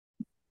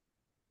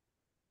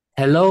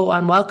Hello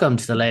and welcome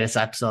to the latest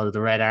episode of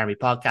the Red Army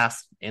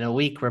podcast. In a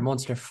week where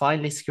Munster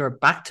finally secured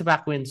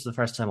back-to-back wins for the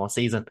first time all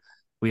season,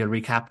 we'll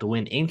recap the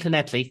win in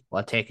Clonetly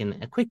while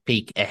taking a quick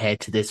peek ahead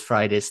to this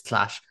Friday's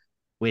clash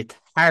with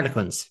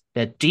Harlequins,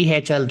 the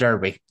DHL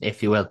Derby,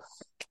 if you will.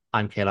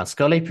 I'm Caelan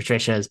Scully.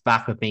 Patricia is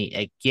back with me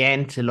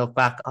again to look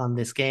back on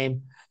this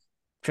game.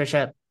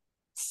 Patricia,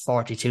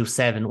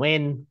 42-7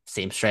 win,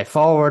 seems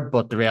straightforward,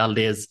 but the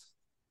reality is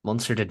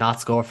Munster did not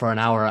score for an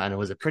hour and it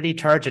was a pretty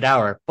turgid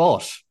hour,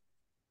 but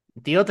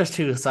the other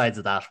two sides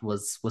of that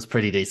was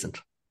pretty decent.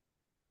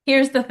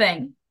 Here's the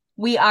thing.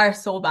 We are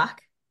so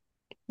back.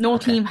 No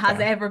Okay, team has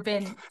fair. ever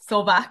been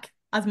so back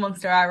as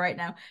Munster are right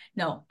now.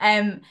 No.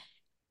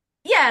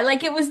 Yeah,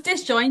 like it was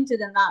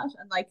disjointed in that.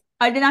 And like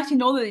I didn't actually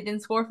know that they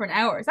didn't score for an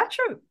hour. Is that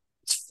true?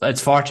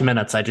 It's 40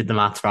 minutes. I did the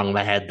maths wrong in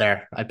my head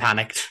there. I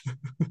panicked.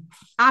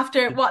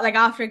 After what, like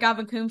after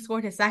Gavin Coombes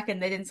scored his second,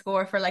 they didn't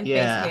score for like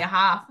basically Yeah. a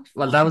half.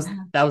 Well, that Fucking was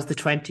hell. that was the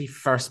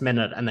 21st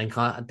minute, and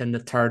then the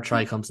third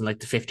try comes in like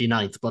the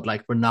 59th. But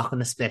like we're not going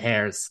to split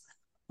hairs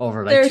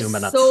over like They're 2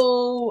 minutes.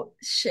 so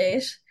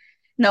shit.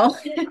 No.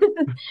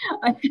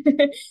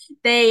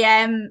 They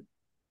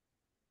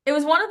it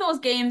was one of those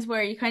games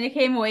where you kind of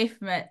came away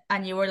from it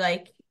and you were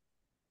like,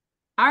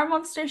 our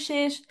Munster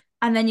shit.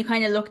 And then you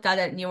kind of looked at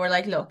it and you were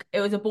like, look, it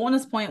was a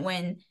bonus point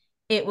win.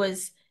 It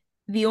was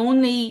the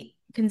only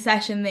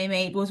concession they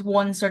made was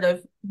one sort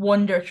of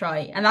wonder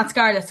try. And that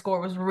Scarlet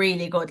score was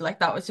really good. Like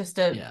that was just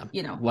Yeah,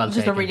 it well was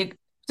just a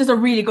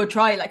taken. really good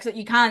try. Like so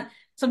you can't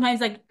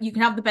sometimes like you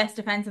can have the best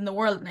defense in the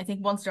world. And I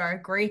think Munster are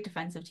a great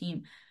defensive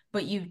team,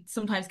 but you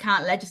sometimes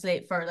can't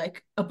legislate for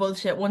like a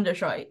bullshit wonder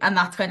try. And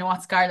that's kind of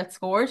what Scarlet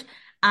scored.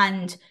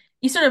 And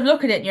you sort of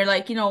look at it and you're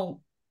like,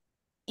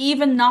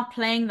 even not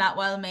playing that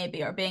well,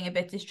 maybe, or being a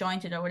bit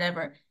disjointed or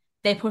whatever,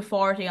 they put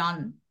 40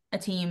 on a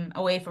team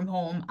away from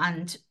home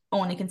and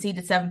only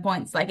conceded 7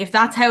 points. Like if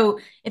that's how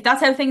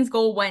things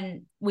go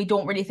when we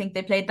don't really think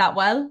they played that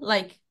well,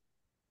 like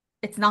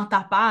it's not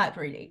that bad,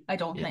 really, I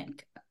don't Yeah,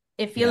 think.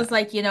 It yeah, feels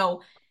like,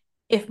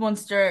 if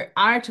Munster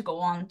are to go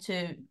on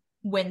to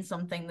win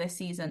something this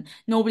season,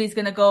 nobody's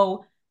gonna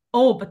go,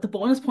 oh, but the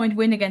bonus point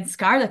win against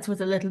Scarlets was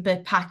a little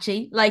bit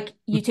patchy. Like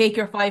you take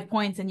your 5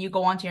 points and you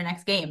go on to your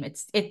next game.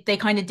 They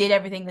kind of did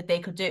everything that they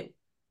could do.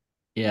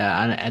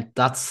 yeah. And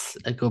that's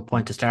a good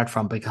point to start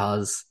from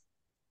because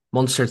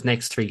Munster's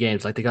next three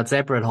games, like they got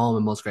Zebra at home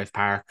in Musgrave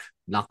Park.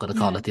 Not going to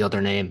call it Mm. the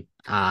other name.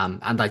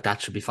 And like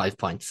that should be 5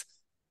 points.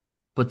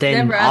 But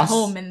then Zebra at us,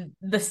 home in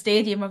the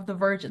Stadium of the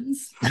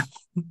Virgins.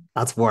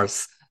 that's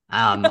worse.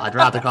 I'd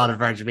rather call it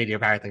Virgin Media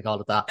Park than call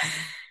it that.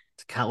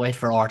 Can't wait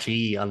for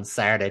RTE on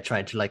Saturday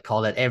trying to like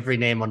call it every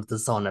name under the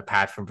sun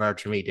apart from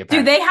Virgin Media Do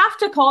Park. they have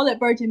to call it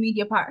Virgin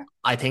Media Park?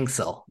 I think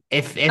so.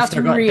 If That's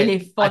they're going,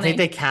 really I think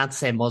they funny. can't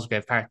say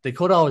Musgrave Park. They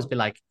could always be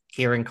like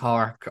here in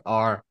Cork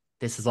or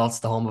this is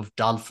also the home of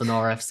Dolphin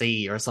or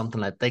FC or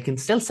something like that. They can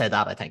still say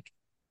that, I think.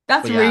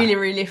 That's But yeah, really,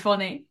 really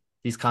funny.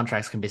 these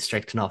contracts can be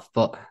strict enough.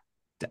 But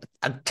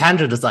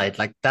tangent aside,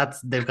 like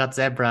they've got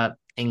Zebra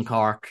in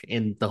Cork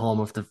in the home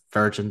of the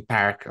Virgin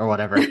Park or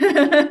whatever.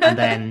 And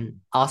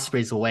then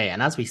Ospreys away.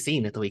 And as we've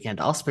seen at the weekend,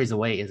 Ospreys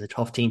away is a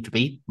tough team to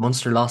beat.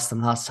 Munster lost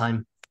them last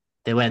time.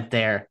 They went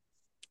there,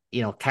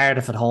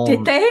 Cardiff at Did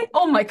home. they?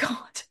 Oh my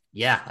God.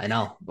 Yeah, I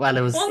know. Well,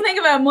 it was One thing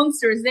about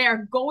Munster is they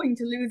are going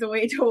to lose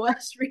away to a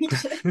West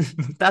region.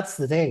 that's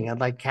the thing. And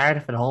like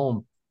Cardiff at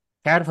home,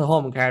 Cardiff at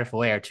home and Cardiff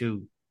away are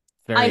two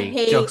I very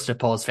hate,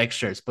 juxtaposed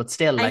fixtures, but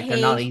still, I like they're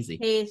not hate, easy.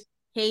 hate,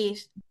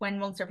 hate when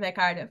Munster play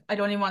Cardiff. I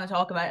don't even want to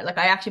talk about it. Like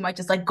I actually might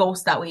just like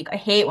ghost that week. I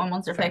hate when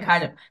Munster Fair play enough.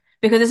 Cardiff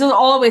because this is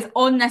always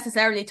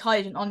unnecessarily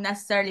tight and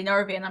unnecessarily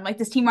nervy. And I'm like,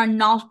 this team are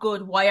not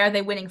good. Why are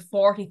they winning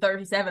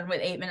 40-37 with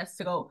 8 minutes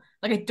to go?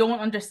 Like I don't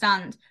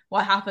understand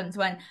what happens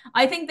when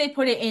I think they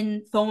put it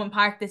in Thomond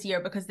Park this year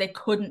because they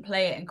couldn't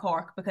play it in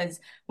Cork because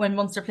when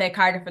Munster play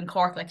Cardiff and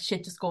Cork, like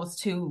shit just goes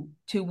too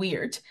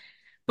weird.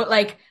 But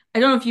like, I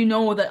don't know if you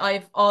know that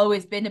I've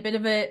always been a bit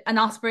of an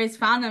Ospreys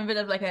fan. I'm a bit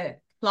of like a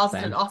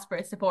closeted Same.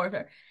 Ospreys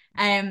supporter.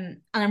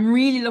 And I'm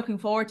really looking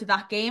forward to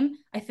that game.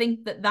 I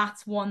think that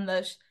that's one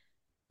that,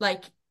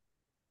 like,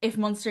 if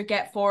Munster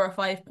get 4 or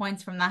 5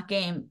 points from that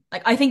game,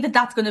 like, I think that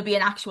that's going to be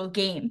an actual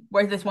game,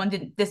 whereas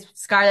this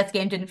Scarlets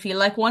game didn't feel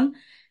like one.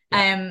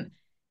 Yeah. Um,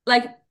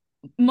 like,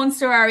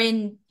 Munster are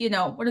in,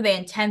 what are they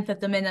in 10th at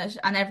the minute?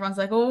 And everyone's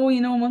like, oh,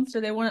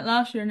 Munster, they won it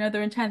last year, now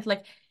they're in 10th.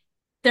 Like,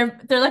 they're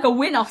like a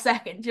win off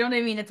second. Do you know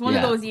what I mean? It's one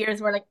of Yeah. those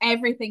years where like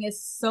everything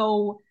is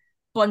so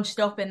bunched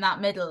up in that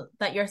middle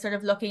that you're sort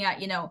of looking at,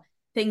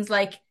 things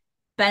like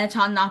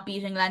Benetton not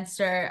beating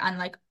Leinster and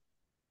like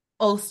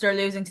Ulster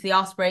losing to the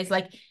Ospreys.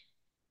 Like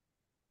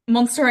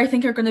Munster, I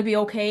think are going to be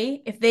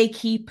okay if they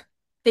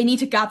need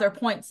to gather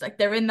points. Like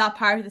they're in that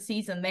part of the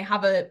season. They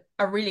have a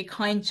really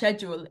kind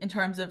schedule in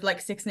terms of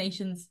like Six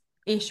Nations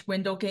ish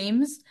window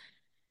games.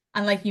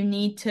 And like you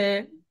need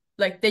to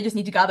like they just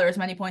need to gather as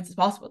many points as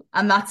possible.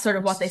 And that's sort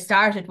of what they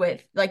started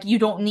with. Like you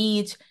don't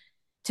need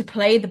to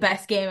play the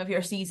best game of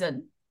your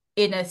season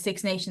in a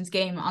Six Nations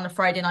game on a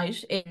Friday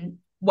night in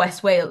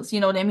West Wales. You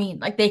know what I mean?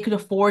 Like they could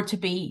afford to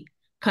be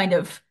kind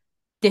of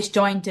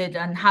disjointed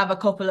and have a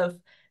couple of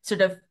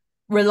sort of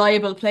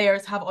reliable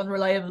players have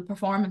unreliable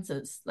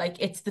performances. Like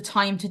it's the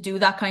time to do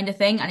that kind of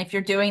thing. And if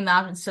you're doing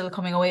that and still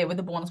coming away with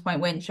a bonus point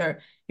win, sure,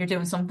 you're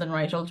doing something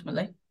right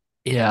ultimately.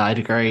 Yeah, I'd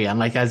agree. And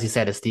like as you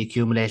said, it's the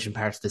accumulation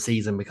part of the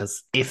season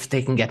because if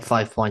they can get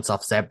 5 points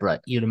off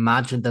Zebra, you'd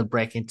imagine they'll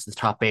break into the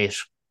top eight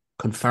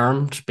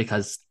confirmed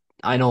because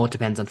I know it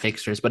depends on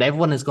fixtures, but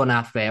everyone is going to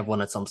have to play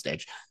everyone at some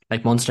stage.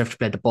 Like Munster have to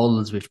play the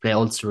Bulls, we have to play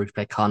Ulster, we have to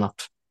play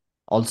Connacht.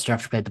 Ulster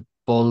have to play the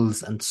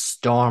Bulls and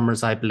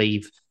Stormers, I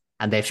believe,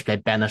 and they have to play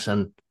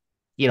Benetton.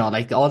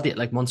 Like all the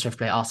like Munster have to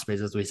play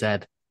Ospreys, as we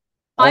said.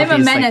 All I'm a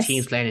these like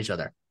teams menace. playing each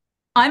other.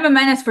 I'm a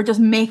menace for just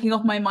making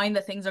up my mind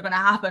that things are going to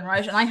happen,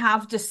 right? And I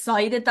have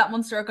decided that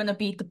Munster are going to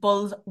beat the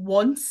Bulls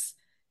once.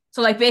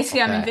 So like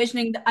basically Okay.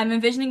 I'm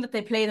envisioning that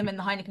they play them in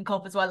the Heineken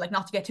Cup as well, like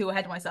not to get too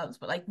ahead of myself,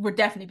 but like we're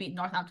definitely beating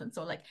Northampton.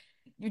 So like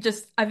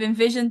I've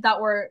envisioned that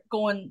we're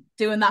going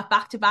doing that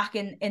back to back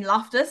in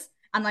Loftus.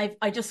 And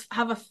I just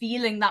have a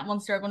feeling that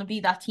Munster are going to be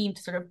that team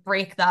to sort of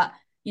break that,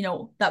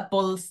 that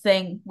Bulls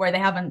thing where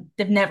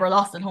they've never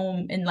lost at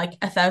home in like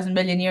 1,000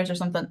 million years or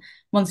something.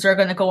 Munster are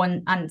going to go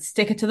and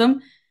stick it to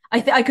them.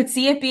 I could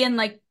see it being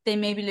like they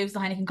maybe lose the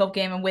Heineken Cup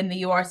game and win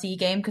the URC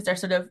game because they're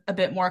sort of a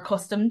bit more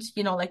accustomed,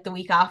 like the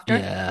week after.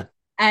 Yeah,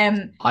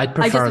 Um, I'd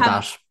I just prefer have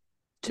that,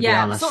 to be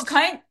yeah, so honest.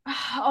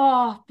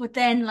 but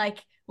then like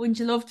wouldn't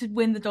you love to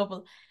win the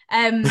double?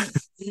 Um,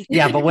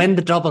 Yeah, but when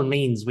the double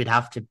means we'd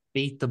have to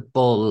beat the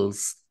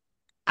Bulls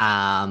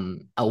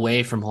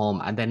away from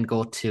home and then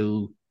go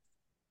to,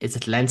 is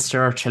it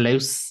Leinster or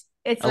Toulouse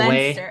it's away?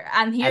 Leinster,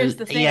 and here's And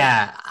the thing.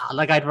 yeah,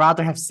 like I'd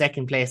rather have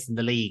second place in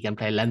the league and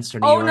play Leinster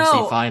in the Oh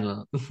URC no,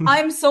 final.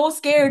 I'm so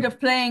scared of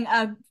playing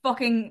a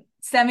fucking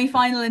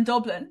semi-final in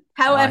Dublin.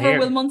 Oh, However,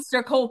 will here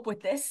Munster cope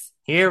with this?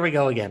 here we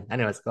go again.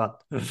 Anyways, go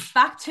on.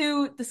 Back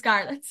to the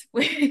Scarlets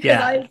because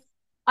Yeah.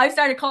 I've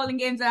started calling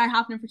games that aren't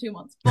happening for 2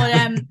 months. But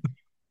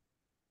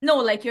no,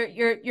 like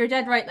you're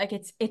dead right. Like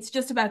it's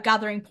just about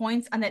gathering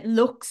points, and it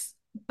looks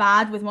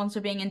bad with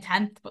Munster being in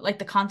 10th, but like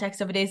the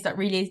context of it is that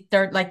really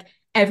they're like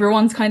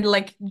everyone's kind of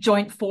like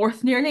joint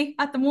fourth nearly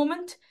at the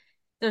moment.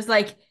 There's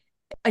like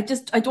I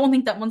don't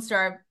think that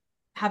Munster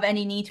have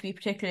any need to be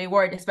particularly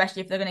worried,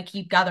 especially if they're going to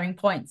keep gathering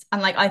points.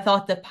 And like I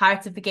thought the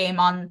parts of the game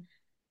on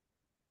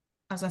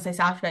I was going to say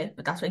Saturday,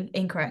 but that's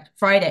incorrect.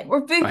 Friday.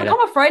 We've Right.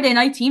 become a Friday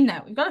night team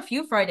now. We've got a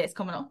few Fridays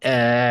coming up.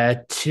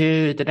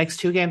 The next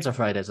two games are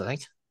Fridays, I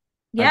think.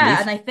 I Yeah,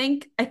 believe. and I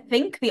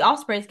think the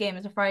Ospreys game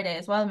is a Friday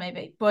as well,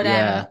 maybe. But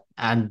Yeah,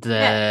 and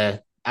yeah,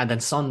 then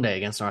Sunday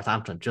against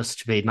Northampton, just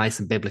to be nice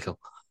and biblical.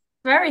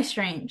 very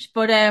strange.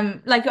 But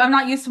like I'm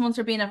not used to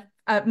Munster being a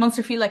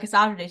Munster feel like a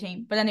Saturday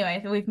team. But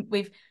anyway,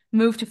 we've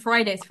moved to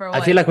Fridays for a I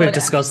feel while. like we've But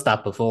discussed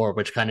that before,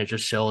 which kind of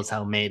just shows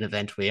how main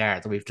event we are.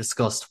 That we've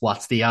discussed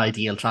what's the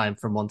ideal time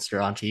for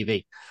Munster on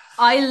TV.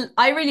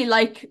 I really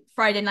like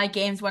Friday night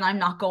games when I'm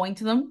not going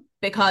to them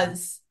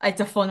because it's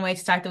a fun way to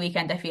start the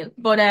weekend, I feel.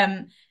 But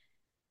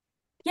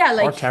yeah,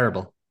 Or like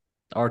terrible,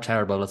 or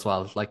terrible as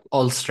well. Like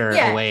Ulster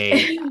yeah.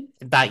 away,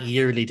 that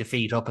yearly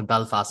defeat up in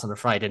Belfast on a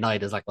Friday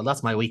night is like, well,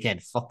 that's my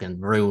weekend fucking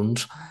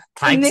ruined.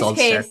 in Thanks, this Ulster.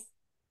 case,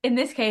 in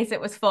this case,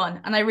 it was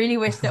fun, and I really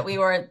wish that we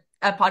were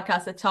a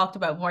podcast that talked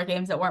about more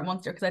games that weren't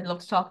Munster because I'd love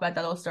to talk about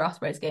that Ulster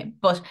Ospreys game.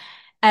 But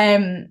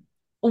um,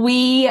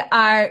 we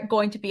are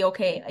going to be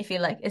okay. I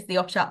feel like is the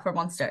upshot for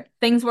Munster.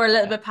 Things were a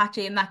little Yeah, bit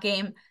patchy in that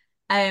game.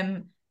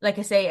 Like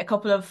I say, a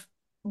couple of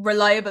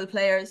reliable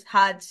players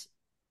had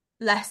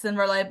less than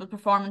reliable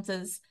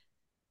performances,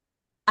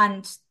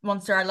 and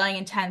Munster are lying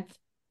in 10th.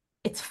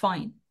 It's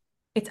fine.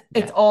 It's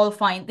yeah, all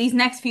fine. These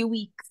next few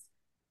weeks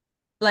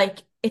like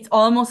it's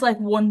almost like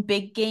one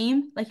big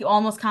game. Like you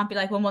almost can't be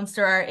like when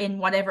Munster are in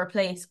whatever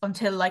place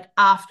until like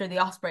after the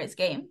Ospreys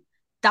game.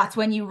 That's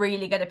when you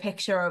really get a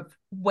picture of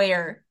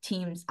where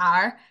teams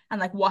are and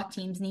like what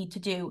teams need to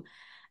do.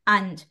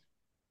 And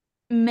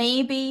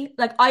maybe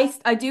like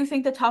I do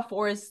think the top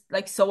four is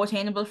like so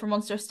attainable for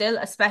Munster still,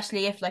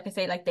 especially if like I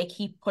say like they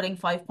keep putting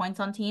 5 points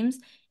on teams.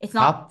 It's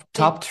not it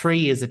top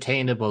three is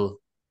attainable,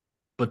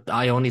 but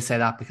I only say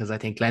that because I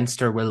think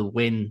Leinster will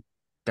win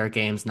their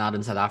games not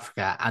in South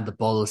Africa, and the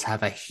Bulls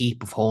have a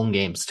heap of home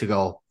games to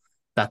go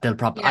that they'll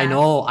probably. yeah.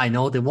 I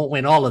know they won't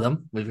win all of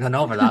them. We've gone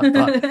over that,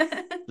 but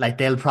like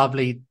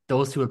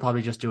those two will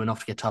probably just do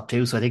enough to get top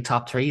two. So I think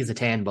top three is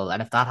attainable,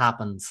 and if that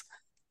happens,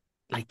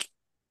 like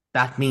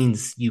that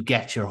means you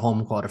get your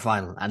home quarter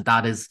final, and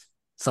that is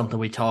something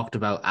we talked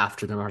about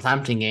after the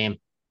Northampton game.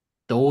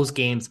 Those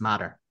games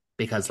matter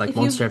because like If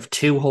Munster you have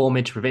two home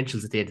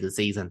interprovincials at the end of the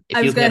season.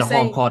 I If you was can get gonna a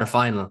home say quarter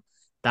final,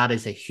 that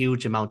is a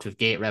huge amount of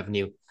gate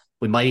revenue.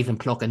 We might even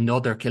pluck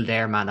another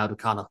Kildare man out of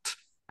Connacht.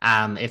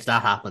 If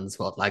that happens,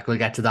 but like we'll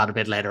get to that a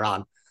bit later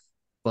on.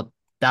 But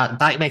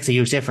that makes a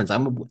huge difference.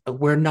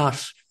 We're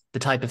not the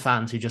type of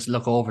fans who just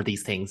look over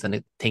these things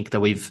and think that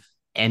we've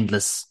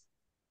endless,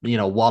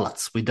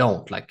 wallets. We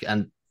don't like,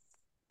 and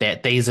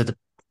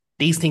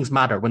these things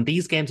matter when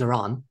these games are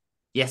on.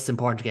 Yes, it's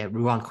important to get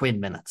Ruan Quinn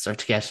minutes or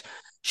to get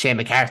Shane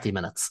McCarthy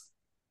minutes,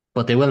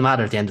 but they will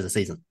matter at the end of the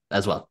season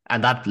as well.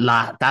 And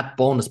that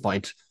bonus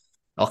point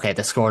okay,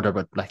 they scored there,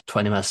 but like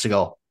 20 minutes to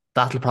go.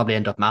 That'll probably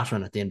end up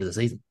mattering at the end of the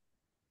season.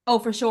 Oh,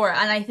 for sure.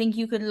 And I think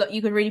you could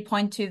really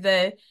point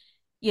to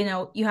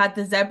you had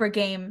the zebra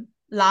game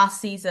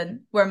last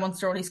season where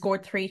Munster only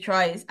scored 3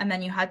 tries, and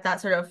then you had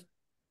that sort of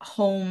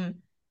home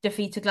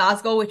defeat to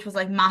Glasgow, which was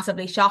like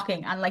massively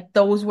shocking. And like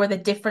those were the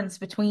difference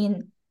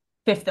between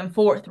fifth and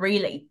fourth,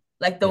 really.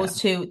 Like Yeah. those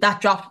two,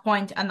 that dropped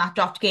point and that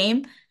dropped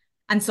game.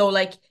 And so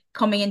like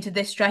coming into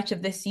this stretch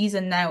of this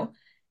season now,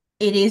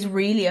 it is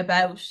really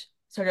about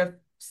sort of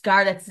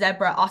Scarlets,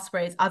 Zebra,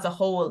 Ospreys as a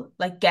whole,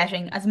 like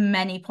getting as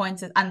many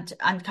points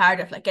and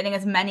Cardiff, like getting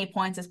as many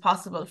points as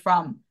possible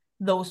from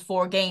those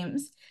 4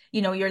 games.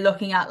 You're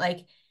looking at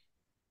like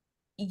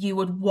you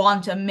would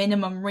want a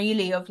minimum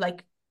really of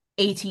like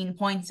 18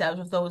 points out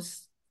of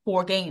those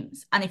 4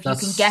 games. And if you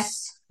can get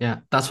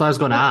That's what I was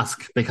going to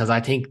ask, because I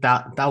think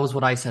that was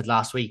what I said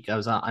last week.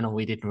 I know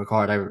we didn't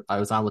record. I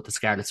was on with the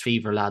Scarlets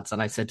Fever lads,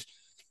 and I said,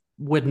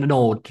 with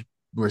no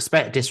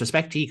disrespect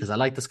to you, because I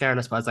like the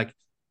Scarlets, but I was like,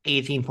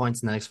 18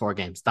 points in the next 4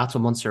 games. That's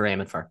what Munster are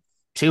aiming for.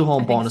 2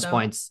 home I think bonus so.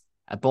 points,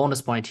 a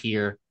bonus point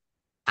here,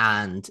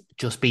 and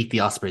just beat the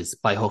Ospreys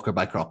by hook or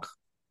by crook.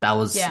 That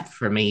was Yeah,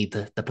 for me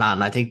the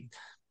plan. I think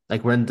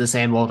like we're in the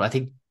same boat. I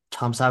think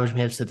Tom Savage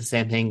may have said the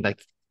same thing,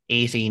 like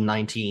 18,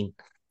 19.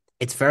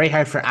 It's very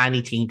hard for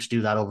any team to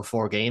do that over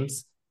 4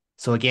 games.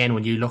 So again,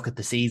 when you look at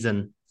the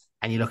season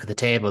and you look at the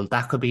table,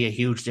 that could be a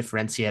huge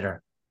differentiator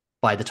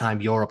by the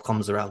time Europe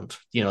comes around.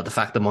 The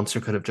fact that Munster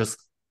could have just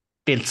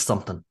built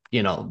something,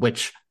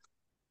 which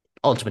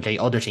ultimately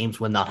other teams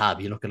will not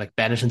have. You look at like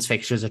Benetton's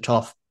fixtures are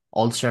tough.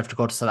 Ulster have to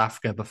go to South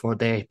Africa before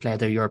they play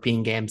their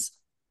European games.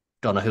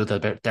 Don't know who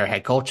their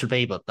head coach will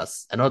be, but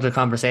that's another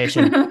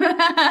conversation.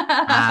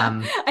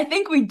 I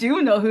think we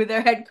do know who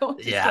their head coach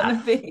is going Yeah,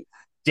 to be.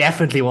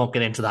 definitely won't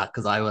get into that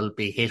because I will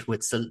be hit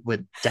with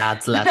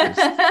dad's letters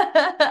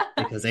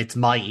because it's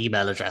my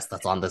email address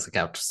that's on this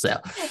account. So,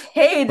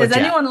 Hey, does but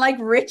yeah, anyone like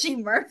Richie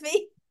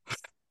Murphy?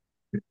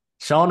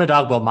 Sean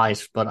Dogbo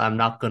might, but I'm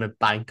not going to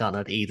bank on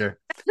it either.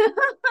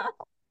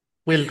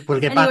 We'll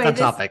get back Anyway, on this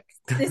topic.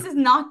 this is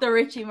not the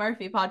Richie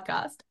Murphy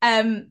podcast.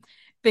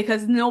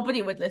 Because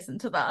nobody would listen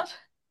to that.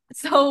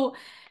 So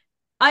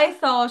I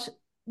thought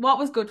what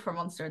was good for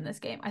Munster in this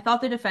game. I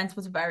thought their defense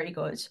was very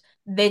good.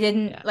 They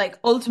didn't Yeah, like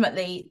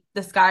ultimately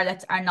the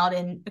Scarlets are not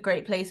in a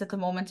great place at the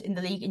moment in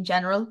the league in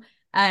general.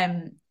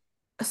 Um,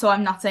 so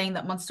I'm not saying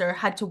that Munster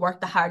had to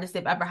work the hardest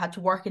they've ever had to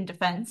work in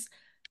defense,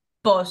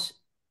 but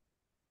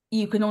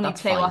you can only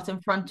that's play fine. what's in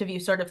front of you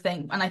sort of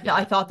thing. And I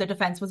Yeah, thought their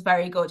defense was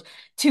very good.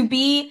 To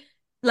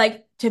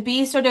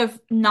be sort of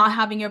not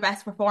having your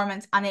best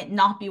performance and it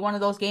not be one of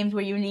those games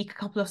where you leak a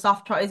couple of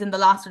soft tries in the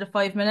last sort of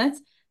 5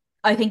 minutes,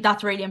 I think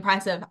that's really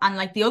impressive. And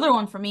like the other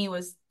one for me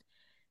was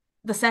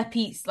the set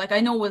piece. Like I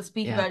know we'll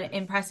speak yeah, about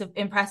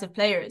impressive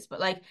players, but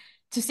like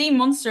to see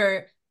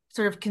Munster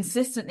sort of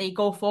consistently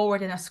go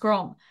forward in a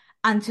scrum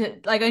and to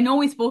like I know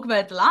we spoke about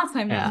it the last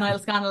time yeah. Niall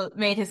Scannell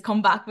made his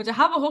comeback, but to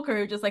have a hooker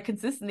who just like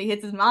consistently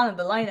hits his man in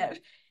the line out,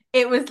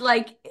 it was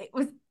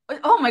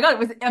oh my God, it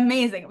was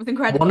amazing. It was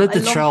One incredible. of I the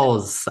loved it.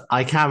 throws,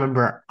 I can't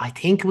remember. I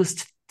think it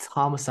was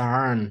Thomas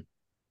Ahern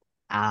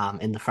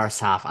in the first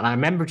half. And I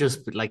remember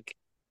just like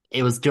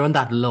it was during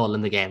that lull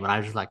in the game, and I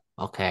was just like,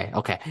 okay,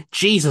 okay.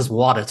 Jesus,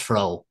 what a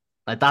throw.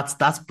 Like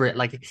that's brilliant.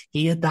 Like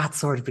he had that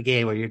sort of a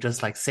game where you're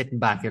just like sitting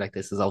back, you're like,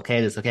 this is okay.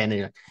 And then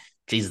you're like,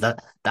 Jesus,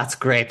 that's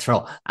great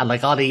throw. And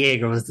like Ollie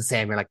Jaeger was the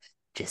same. You're like,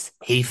 just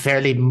he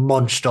fairly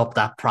munched up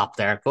that prop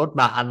there. Good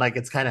man. And like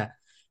it's kind of,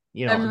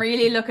 you I'm know,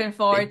 really looking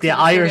forward the to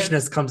the sort of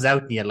Irishness comes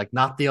out in you, like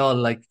not the all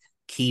like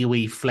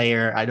Kiwi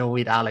flair. I know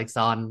we had Alex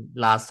on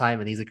last time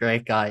and he's a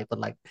great guy, but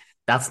like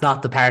that's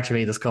not the part of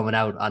me that's coming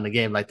out on a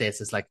game like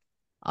this. It's like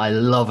I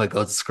love a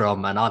good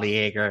scrum and Ollie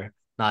Jaeger,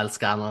 Niall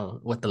Scannell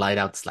with the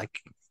lineouts, like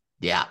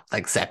yeah,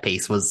 like set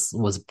piece was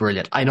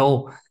brilliant. I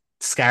know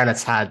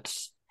Scarlets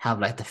have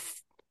like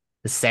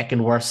the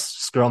second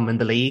worst scrum in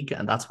the league,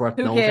 and that's worth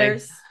who noting.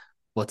 cares?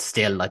 But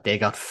still, like they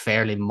got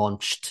fairly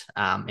munched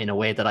in a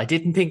way that I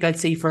didn't think I'd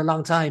see for a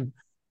long time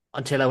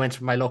until I went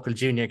to my local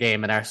junior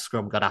game and our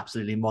scrum got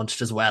absolutely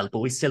munched as well. But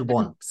we still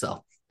won,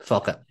 so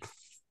fuck it.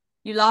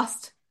 You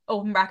lost,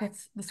 open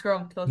brackets, the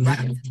scrum, close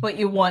brackets, but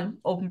you won,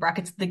 open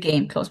brackets, the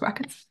game, close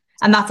brackets.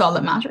 And that's all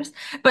that matters.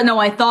 But no,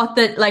 I thought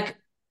that like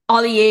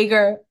Ollie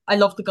Jaeger, I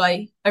love the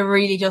guy. I'm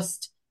really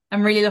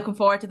looking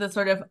forward to the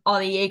sort of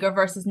Ollie Jaeger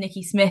versus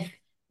Nicky Smith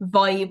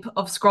vibe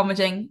of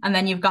scrummaging. And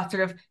then you've got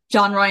sort of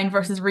John Ryan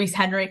versus Reece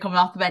Henry coming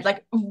off the bench.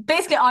 Like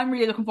basically, I'm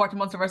really looking forward to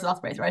Munster versus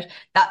Ospreys, right?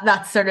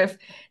 That's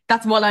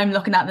what I'm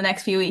looking at in the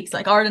next few weeks.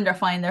 Like Ireland are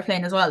fine, they're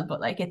playing as well, but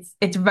like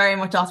it's very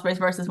much Ospreys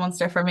versus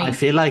Munster for I me.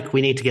 feel like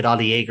we need to get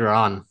Ollie Jaeger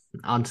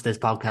onto this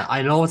podcast.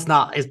 I know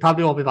it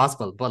probably won't be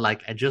possible, but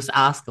like I just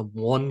ask him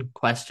one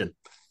question,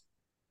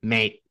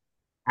 mate.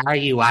 Are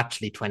you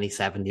actually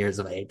 27 years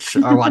of age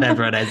or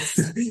whatever it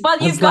is? Well,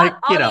 you've It's like,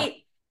 got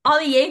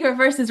Ollie Jaeger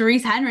versus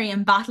Reece Henry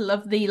in battle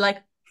of the like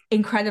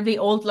incredibly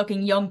old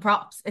looking young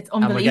props. It's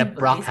and we get unbelievable,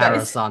 Brock these guys.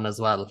 Harris on as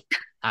well.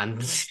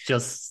 And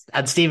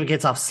Stephen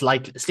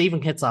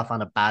Kitsoff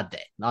on a bad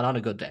day, not on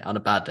a good day, on a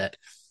bad day.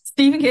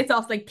 Stephen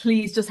Kitsoff's like,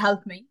 please just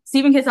help me.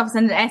 Stephen Kitsoff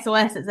sending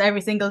SOSs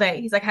every single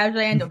day. He's like, how did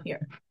I end up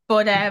here?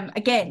 But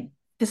again,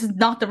 this is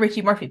not the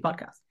Richie Murphy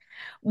podcast.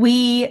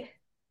 We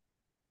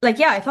like,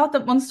 yeah, I thought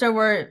the Munster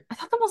were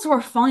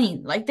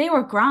fine. Like they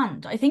were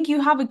grand. I think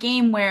you have a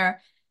game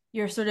where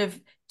you're sort of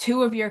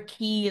two of your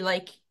key,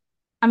 like,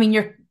 I mean,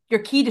 your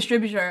key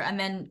distributor and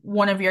then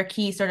one of your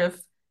key sort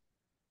of,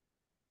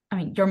 I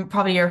mean,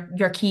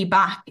 your key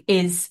back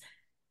is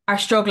are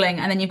struggling,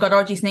 and then you've got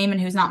RG Snyman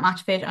who's not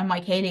match fit, and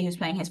Mike Haley who's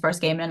playing his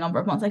first game in a number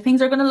of months. Like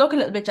things are going to look a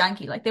little bit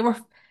janky. Like they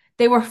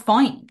were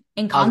fine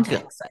in I'll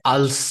context, I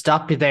I'll thought.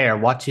 stop you there.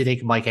 What do you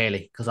think of Mike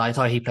Haley? Because I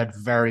thought he played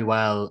very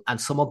well, and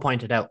someone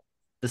pointed out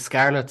the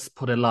Scarlets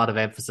put a lot of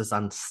emphasis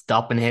on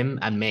stopping him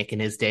and making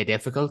his day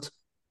difficult.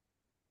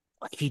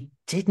 He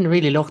didn't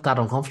really look that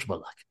uncomfortable.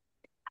 Like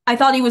I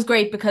thought he was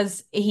great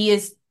because he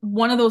is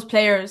one of those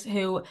players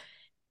who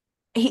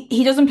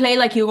he doesn't play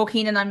like Hugo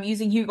Keenan. I'm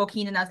using Hugo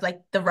Keenan as like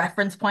the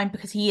reference point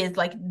because he is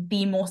like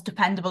the most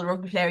dependable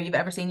rugby player you've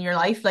ever seen in your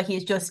life. Like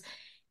he's just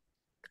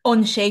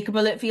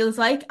unshakable, it feels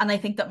like. And I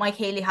think that Mike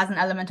Haley has an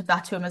element of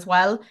that to him as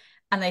well.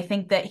 And I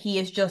think that he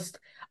is just,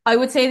 I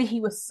would say that he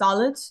was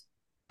solid.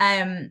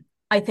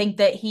 I think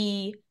that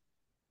he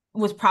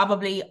was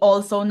probably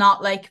also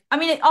not like, I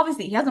mean,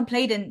 obviously he hasn't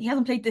played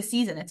this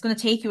season. It's going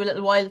to take you a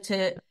little while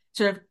to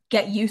sort of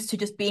get used to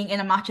just being in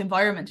a match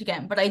environment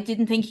again. But I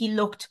didn't think he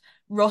looked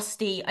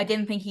rusty. I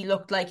didn't think he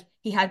looked like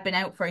he had been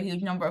out for a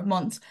huge number of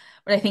months,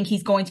 but I think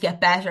he's going to get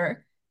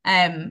better.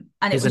 And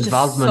his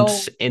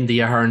involvement in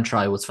the Ahern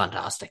try was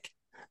fantastic.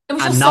 it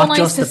was And just so not nice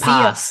just to the see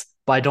him. pass,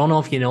 but I don't know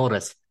if you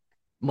noticed,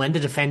 when the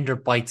defender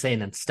bites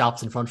in and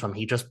stops in front of him,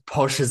 he just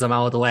pushes him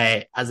out of the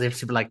way as if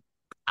to be like,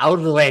 out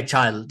of the way,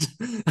 child.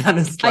 And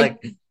it's I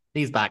like,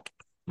 he's back.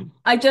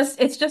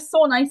 it's just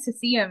so nice to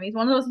see him. He's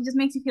one of those, he just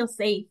makes you feel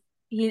safe.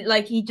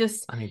 He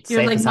just, I mean,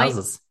 you're safe like, as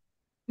houses.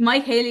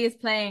 Mike Haley is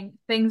playing.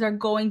 Things are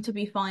going to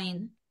be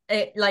fine.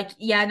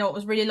 Yeah, no, it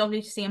was really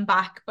lovely to see him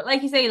back. But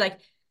like you say, like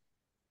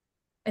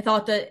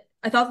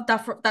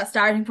that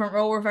starting front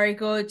row were very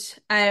good.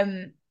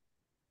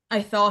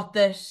 I thought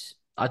that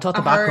I thought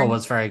the back row Ahern,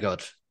 was very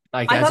good,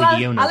 like I as thought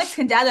a unit. Alex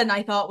Candellin,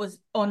 I thought was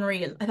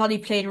unreal. I thought he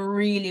played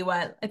really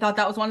well. I thought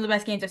that was one of the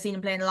best games I've seen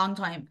him play in a long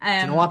time. Do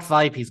you know what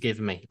vibe he's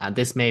giving me? And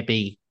this may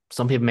be,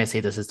 some people may say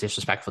this is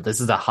disrespectful.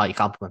 This is a high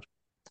compliment.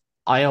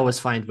 I always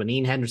find when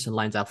Ian Henderson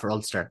lines up for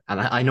Ulster, and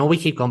I know we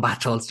keep going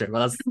back to Ulster,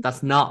 but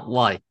that's not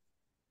why.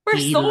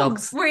 He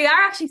looks We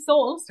are actually so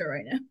Ulster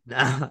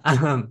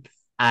right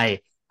I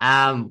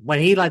when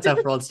he lines up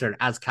for Ulster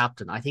as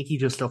captain, I think he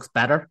just looks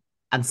better.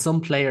 And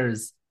some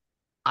players,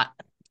 I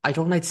I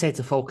don't like to say it's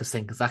a focus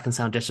thing because that can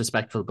sound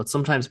disrespectful, but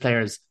sometimes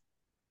players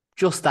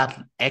just that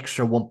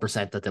extra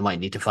 1% that they might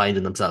need to find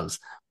in themselves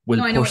will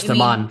now. No, I know what push you them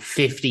mean. on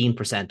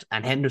 15%.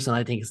 And Henderson,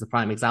 I think, is the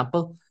prime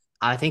example.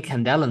 And I think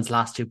Hendellen's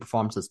last two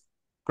performances,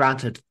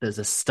 granted, there's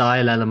a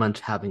style element,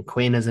 having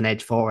Quinn as an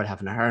edge forward,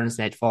 having Ahern as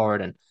an edge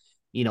forward, and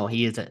he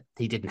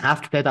didn't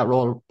have to play that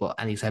role,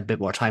 and he's had a bit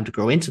more time to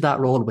grow into that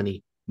role when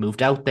he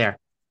moved out there.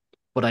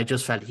 But I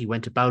just felt he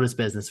went about his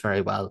business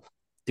very well.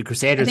 The I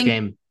Crusaders think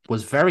game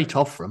was very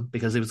tough for him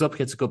because he was up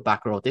against a good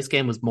back row. This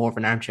game was more of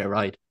an armchair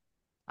ride.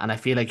 And I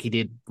feel like he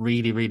did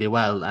really, really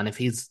well. And if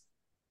he's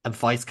a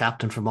vice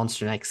captain for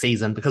Munster next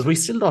season, because we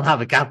still don't have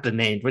a captain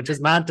named, which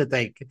is mad to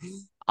think,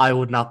 I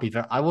wouldn't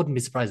be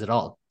surprised at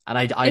all. And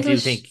I it'll do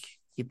sh think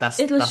that's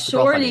the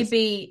profile he is.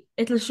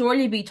 it'll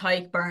surely be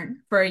Tyke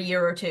Byrne for a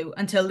year or two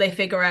until they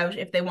figure out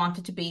if they want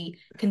it to be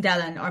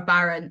Candellin or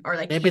Barron or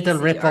like Maybe they'll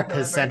Casey rip or up his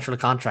whoever. central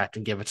contract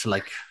and give it to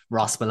like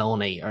Ross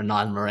Maloney or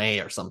Niall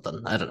Murray or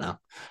something. I don't know.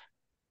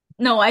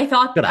 No, Good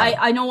on him.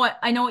 I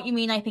know what you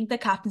mean. I think the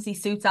captaincy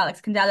suits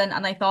Alex Candellin,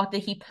 and I thought that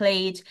he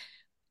played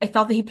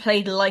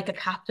like a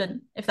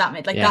captain, if that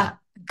made like Yeah.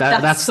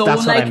 that's so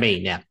That's what I like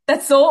mean. Yeah.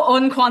 that's so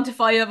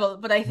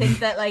unquantifiable, but I think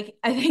that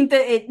I think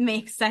that it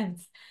makes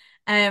sense.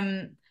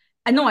 And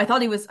no, I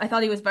thought he was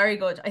very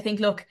good. I think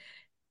look,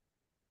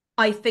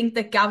 I think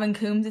that Gavin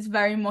Coombes is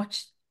very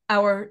much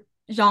our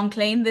Jean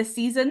Clain this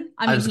season.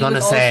 I I mean, was he going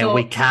was to say we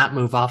also can't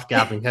move off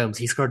Gavin Coombes.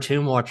 He scored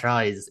two more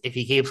tries. If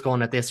he keeps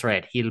going at this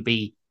rate, he'll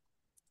be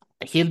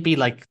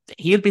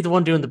the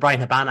one doing the Brian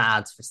Habana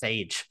ads for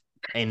Sage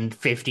in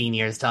 15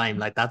 years time.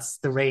 Like that's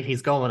the rate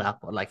he's going at.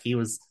 But like he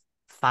was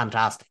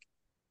fantastic.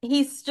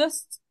 he's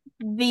just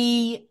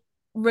the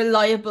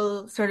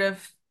reliable sort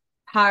of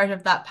heart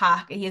of that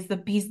pack. He's the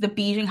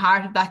beating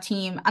heart of that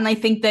team. And I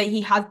think that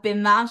he has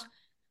been that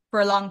for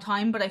a long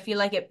time, but I feel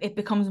like it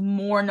becomes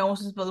more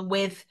noticeable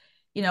with,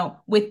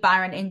 with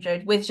Barron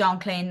injured, with Jean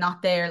Clain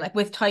not there, like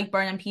with Tyke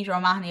Byrne and Peter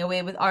O'Mahony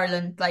away with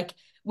Ireland, like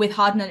with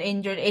Hodnett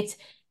injured, it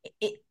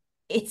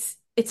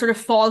it sort of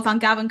falls on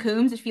Gavin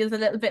Coombes. It feels a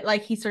little bit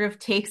like he sort of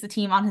takes the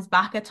team on his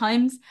back at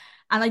times.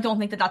 And I don't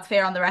think that that's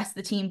fair on the rest of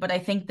the team, but I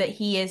think that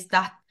he's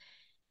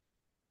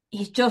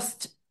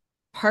just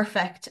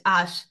perfect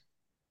at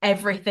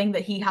everything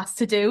that he has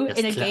to do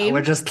in a We're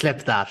game. just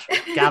clip that.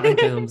 Gavin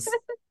Coombes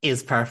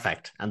is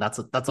perfect, and that's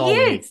He all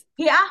we need. is.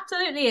 He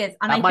absolutely is.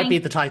 And That I might be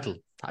think the title.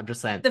 I'm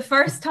just saying. the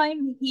first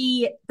time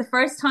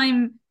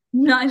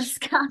Niall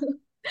Scannell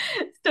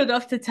stood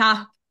up to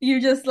tap, you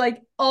just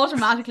like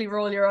automatically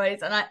roll your eyes.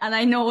 And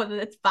I know that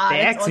it's They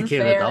bad, it's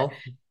executed unfair, though.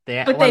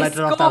 They but well, they I don't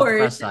know if that was the scored.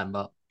 first time,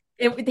 but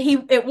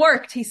It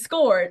worked. He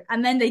scored,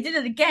 and then they did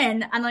it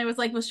again. And I was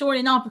like, well,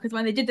 surely not, because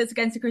when they did this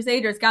against the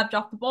Crusaders, Gav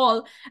dropped the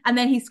ball, and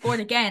then he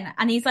scored again.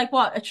 And he's like,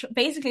 what?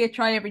 Basically a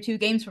try every 2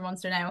 games for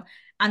Munster now,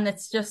 and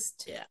it's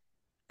just yeah,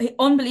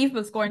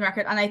 unbelievable scoring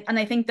record. And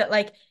I think that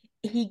like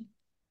he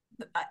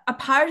a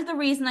part of the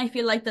reason I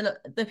feel like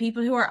the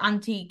people who are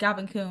anti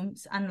Gavin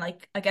Coombes and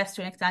like I guess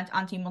to an extent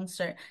anti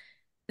Munster,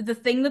 the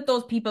thing that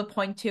those people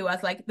point to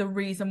as like the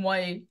reason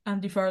why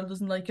Andy Farrell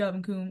doesn't like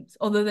Gavin Coombes,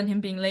 other than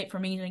him being late for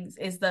meetings,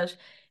 is that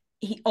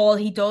he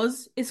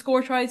does is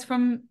score tries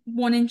from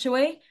 1 inch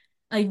away.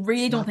 I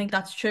really it's don't not. think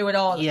that's true at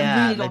all. I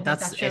Yeah, really like don't think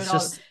that's that's true at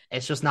all.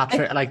 it's just not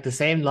true. I Like the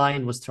same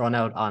line was thrown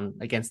out on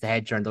against the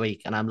Head during the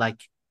week, and I'm like,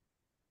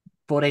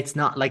 but it's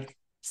not like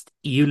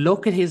you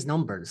look at his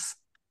numbers,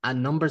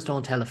 and numbers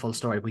don't tell the full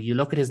story. But you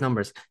look at his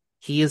numbers,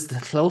 he is the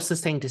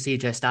closest thing to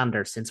CJ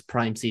Stander since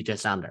prime CJ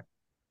Stander, and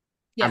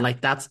yeah,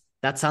 like that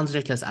sounds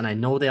ridiculous. And I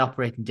know they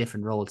operate in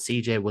different roles.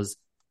 CJ was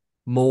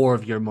more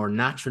of your more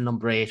natural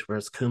number eight,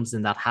 whereas Coombs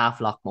in that half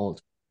lock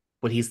mold.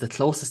 But he's the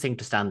closest thing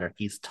to Stander.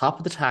 He's top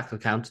of the tackle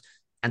count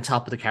and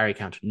top of the carry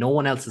count. No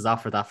one else has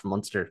offered that from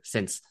Munster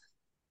since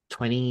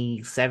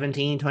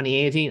 2017,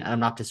 2018. And I'm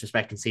not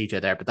disrespecting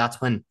CJ there, but that's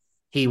when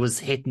he was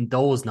hitting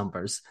those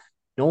numbers.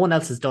 No one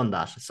else has done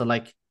that. So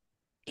like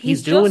he's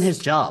he's doing his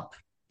just job.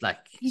 Like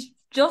he's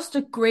just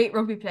a great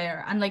rugby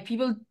player, and like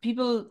people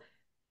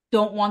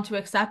don't want to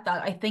accept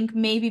that. I think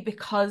maybe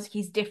because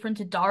he's different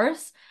to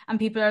Doris, and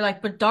people are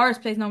like, but Doris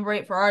plays number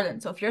 8 for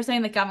Ireland. So if you're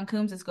saying that Gavin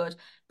Coombes is good,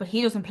 but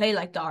he doesn't play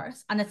like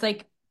Doris, and it's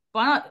like,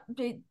 why not?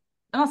 I'm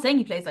not saying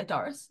he plays like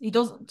Doris. He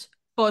doesn't.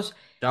 But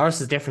Doris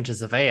is different to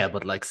Savea,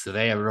 but like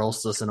Savea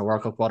roasts us in a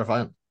World Cup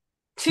quarterfinal.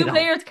 You two know,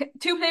 players,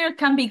 two players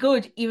can be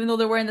good even though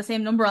they're wearing the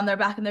same number on their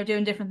back and they're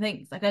doing different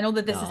things. Like I know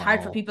that this is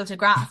hard for no. people to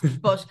grasp,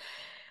 but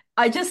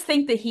I just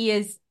think that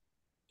he's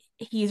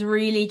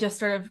really just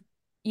sort of,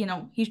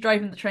 he's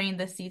driving the train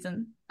this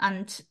season.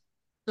 And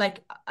like,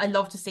 I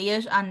love to see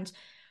it. And,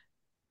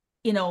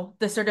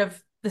 the sort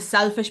of the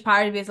selfish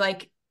part of it is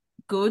like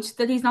good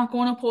that he's not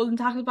going up holding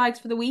tackle bags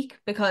for the week,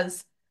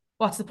 because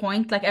what's the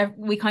point? Like,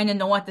 we kind of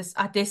know at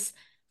this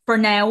for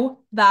now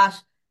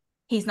that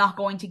he's not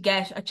going to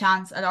get a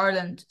chance at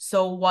Ireland.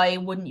 So why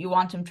wouldn't you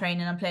want him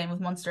training and playing with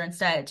Munster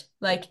instead?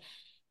 Like,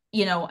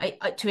 to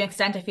an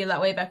extent, I feel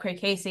that way about Craig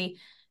Casey,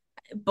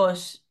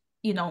 but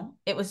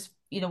it was,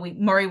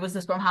 Murray was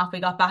the scrum half we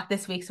got back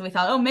this week, so we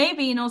thought, oh,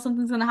 maybe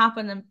something's going to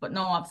happen, but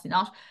no, obviously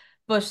not.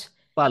 But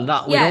Well,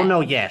 not we don't yeah,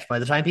 know yet. By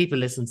the time people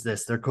listen to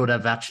this, there could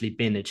have actually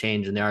been a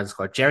change in the Ireland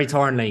squad. Jerry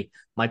Thornley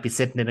might be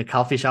sitting in a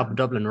coffee shop in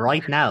Dublin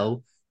right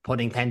now,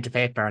 putting pen to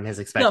paper on his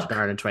expected look,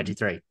 Ireland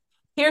 23.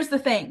 here's the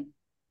thing.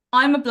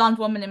 I'm a blonde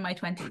woman in my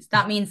 20s.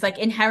 That means like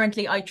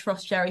inherently I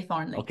trust Jerry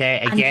Thornley. Okay,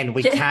 And again,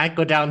 we can't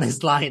go down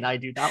this line. I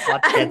do not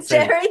want to get and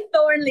sued. Jerry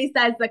Thornley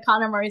says that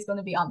Conor Murray is going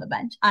to be on the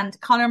bench, and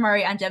Conor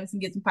Murray and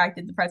Jemison Gibson Park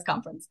did the press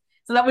conference.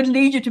 So that would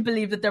lead you to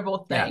believe that they're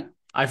both Yeah, playing.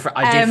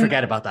 I did Um,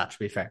 forget about that. To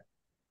be fair,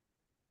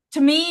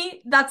 to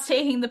me, that's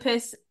taking the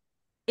piss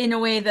in a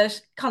way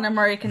that Conor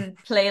Murray can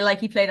play like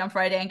he played on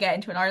Friday and get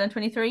into an Ireland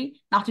 23.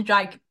 Not to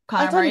drag I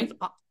Conor thought Murray.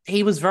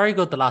 he was very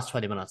good the last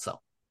 20 minutes. So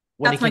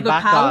when he That's my came good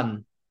back pal.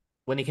 on,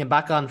 when he came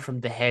back on from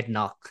the head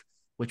knock,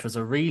 which was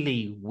a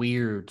really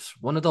weird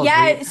one of those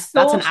Yeah, real. it's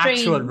That's so an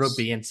actual strange.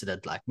 rugby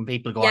incident. Like when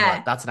people go on about it,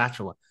 Yeah. that's an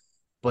actual one.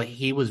 But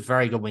he was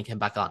very good when he came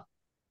back on.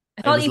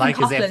 I It thought was even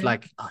like as if Coughlin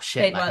like oh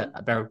shit, played like well.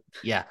 I better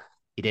yeah,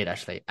 he did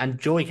actually. And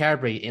Joey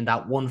Carberry in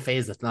that one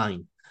phase at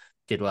 9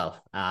 did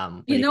well.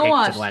 When You he know picked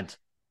and what? went.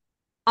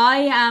 I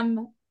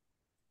am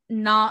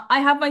not I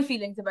have my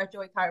feelings about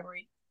Joey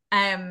Carberry.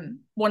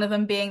 One of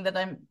them being that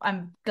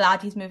I'm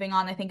glad he's moving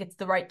on. I think it's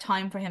the right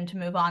time for him to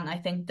move on. I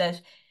think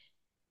that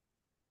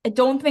I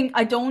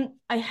don't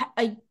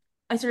I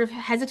sort of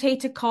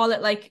hesitate to call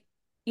it like,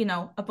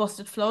 a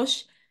busted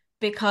flush,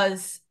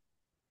 because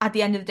at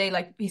the end of the day,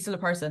 like he's still a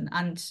person,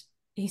 and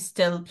he's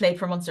still played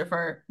for Munster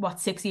for what,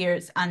 6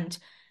 years, and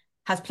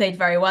has played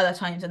very well at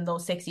times in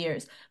those 6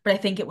 years. But I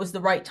think it was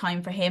the right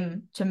time for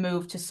him to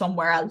move to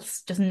somewhere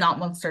else, just not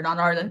Munster, not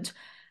Ireland.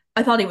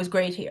 I thought he was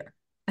great here.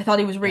 I thought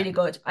he was Yeah. really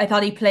good. I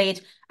thought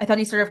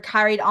he sort of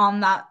carried on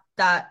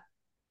that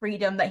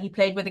freedom that he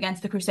played with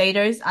against the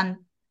Crusaders. And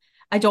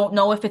I don't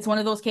know if it's one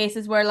of those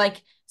cases where,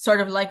 like, sort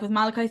of like with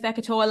Malachi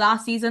Fekitoa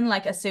last season,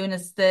 like as soon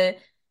as the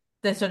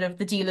sort of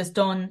the deal is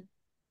done,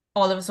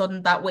 all of a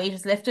sudden that weight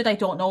is lifted. I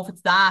don't know if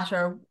it's that,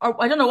 or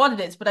I don't know what it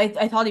is, but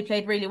I thought he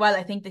played really well.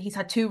 I think that he's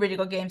had 2 really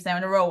good games now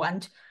in a row,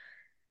 and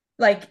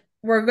like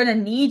we're gonna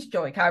need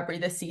Joey Carberry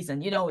this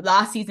season.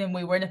 Last season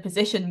we were in a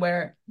position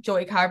where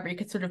Joey Carberry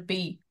could sort of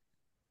be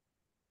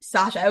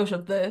sat out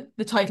of the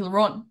title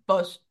run,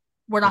 but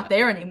we're not Yeah.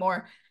 there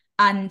anymore.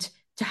 And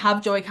to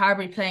have Joey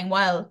Carberry playing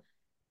well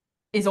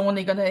is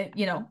only gonna,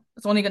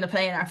 it's only gonna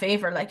play in our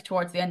favor, like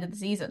towards the end of the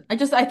season. I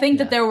think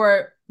that Yeah. there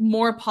were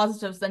more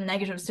positives than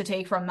negatives to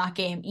take from that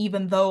game,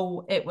 even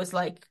though it was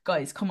like,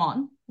 guys, come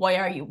on, why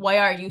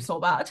are you so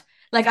bad?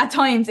 Like at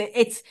times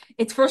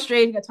it's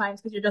frustrating at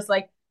times because you're just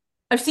like,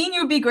 I've seen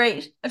you be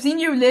great. I've seen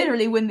you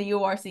literally win the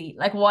URC.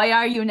 Like, why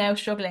are you now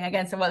struggling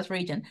against the Welsh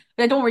region?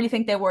 But I don't really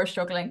think they were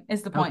struggling,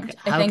 is the point.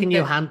 I How can think you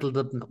that handle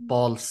the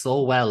ball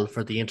so well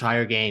for the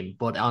entire game,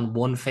 but on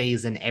one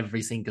phase in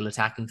every single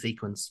attacking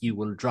sequence, you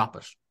will drop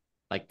it?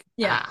 Like,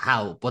 yeah.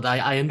 how? But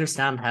I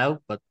understand how,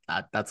 but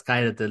that's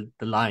kind of the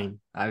line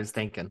I was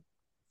thinking.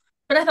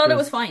 But I thought it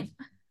was There's, fine.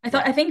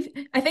 yeah, I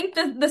think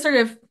the sort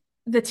of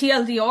the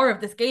TLDR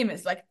of this game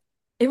is like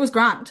it was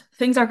grand.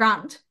 Things are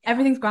grand. yeah.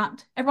 Everything's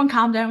grand. Everyone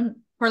calm down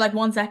for like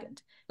 1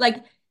 second.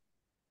 Like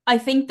I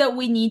think that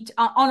we need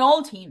on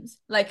all teams,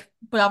 like,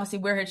 but obviously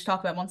we're here to talk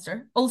about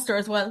Munster, Ulster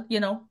as well,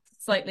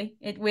 slightly.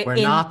 It we We're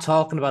in not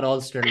talking about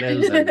Ulster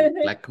losing.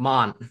 Like, come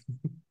on.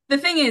 The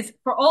thing is,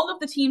 for all of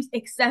the teams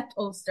except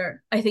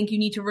Ulster, I think you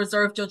need to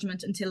reserve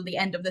judgment until the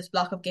end of this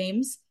block of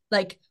games.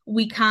 Like,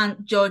 we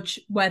can't judge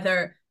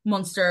whether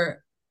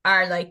Munster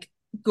are like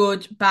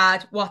good,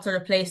 bad, what sort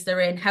of place they're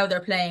in, how they're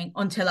playing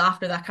until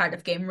after that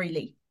Cardiff game,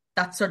 really.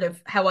 That's sort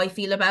of how I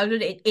feel about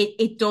it.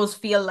 It does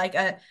feel like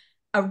a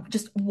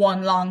just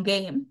one long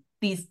game,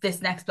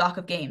 this next block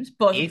of games.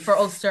 But for If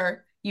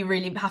Ulster, you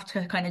really have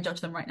to kind of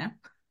judge them right now.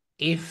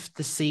 if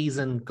the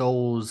season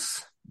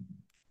goes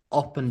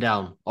up and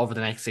down over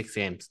the next 6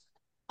 games,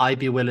 I'd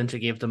be willing to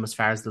give them as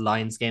far as the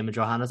Lions game in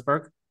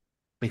Johannesburg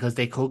because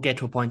they could get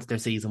to a point of their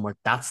season where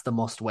that's the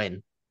must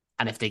win.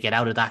 And if they get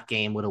out of that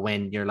game with a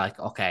win, you're like,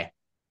 okay,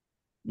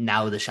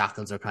 now the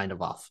shackles are kind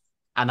of off.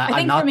 And I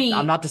think for I'm me,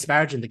 not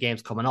disparaging the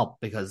games coming up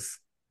because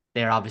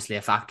they're obviously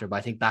a factor, but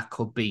I think that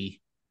could be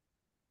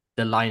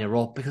the line of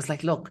rope because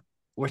like look,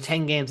 we're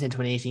 10 games into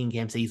an 18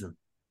 game season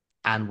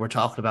and we're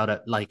talking about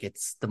it like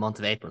it's the month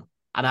of April.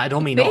 And I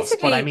don't it's mean us,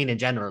 but I basically mean in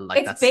general,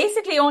 like it's that's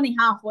basically only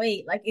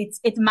halfway. Like it's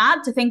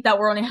mad to think that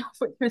we're only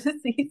halfway through the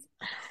season.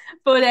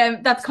 But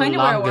that's it's the kind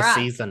of where we're longest at.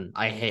 season.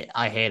 I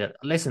hate it.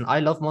 Listen, I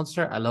love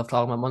Munster. I love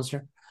talking about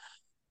Munster.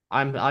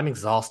 I'm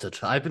exhausted.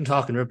 I've been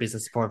talking rugby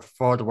since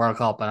before the World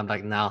Cup, and I'm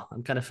like, no,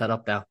 I'm kind of fed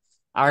up now.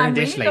 I'm Ireland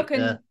really Italy.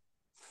 looking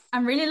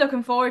I'm really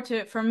looking forward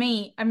to for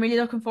me, I'm really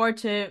looking forward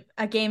to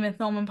a game in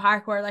Thomond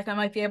Park where like I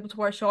might be able to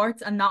wear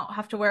shorts and not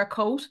have to wear a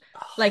coat.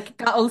 Like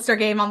that Ulster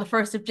game on the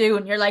 1st of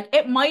June, you're like,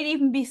 it might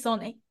even be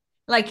sunny.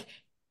 Like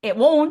it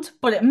won't,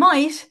 but it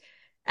might.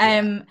 Yeah.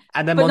 Um,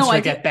 And then but no, I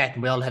Munster do get bet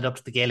and we all head up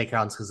to the Gaelic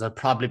grounds because they'll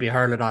probably be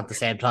hurling on at the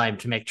same time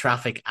to make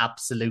traffic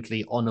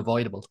absolutely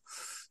unavoidable.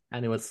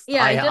 Anyways,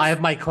 yeah, I I just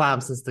have my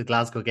qualms since the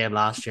Glasgow game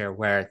last year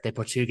where they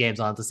put 2 games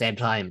on at the same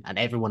time and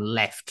everyone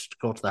left to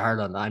go to the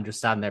hurling. And I'm just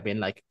standing there being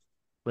like,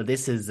 well,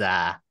 this is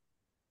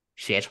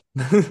shit.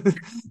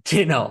 Do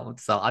you know?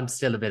 So I'm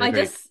still a bit I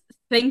aggrieved. just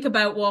think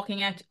about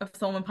walking out of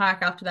Thomond Park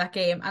after that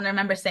game, and I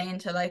remember saying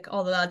to like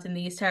all the lads in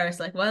the East Terrace,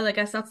 like, "Well, I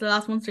guess that's the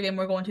last Munster game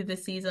we're going to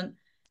this season."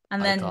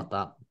 And I thought then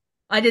that.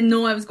 I didn't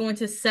know I was going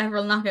to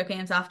several knockout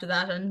games after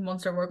that, and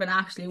Munster were going to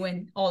actually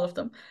win all of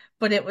them.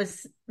 But it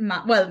was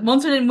well,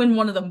 Munster didn't win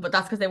one of them, but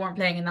that's because they weren't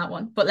playing in that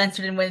one. But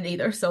Leinster didn't win it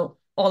either, so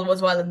all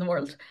was well in the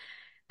world.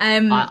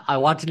 Um, I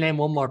want to name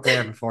one more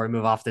player before we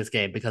move off this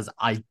game because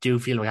I do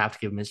feel we have to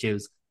give him his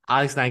dues.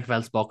 Alex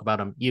Nankivell spoke about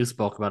him. You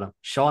spoke about him.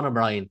 Sean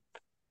O'Brien,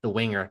 the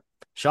winger.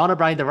 Sean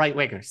O'Brien, the right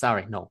winger.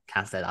 Sorry, no,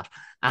 can't say that.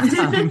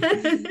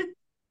 Um,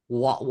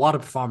 what a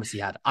performance he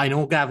had. I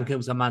know Gavin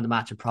Coombes got man of the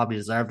match and probably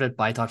deserved it,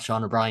 but I thought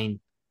Sean O'Brien,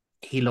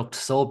 he looked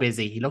so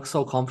busy. He looked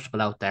so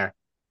comfortable out there.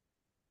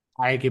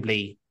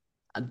 Arguably,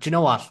 do you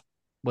know what?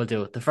 We'll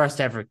do it. The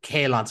first ever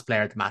Kalon's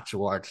Player of the Match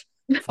award.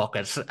 Fuck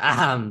it.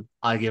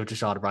 I'll give it to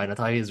Sean O'Brien. I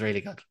thought he was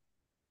really good.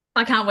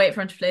 I can't wait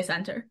for him to play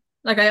centre.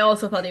 Like I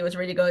also thought he was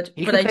really good,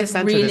 He but could I play just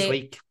centre this really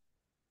week.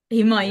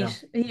 he You know,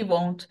 might, he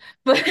won't.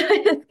 But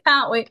I just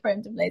can't wait for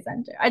him to play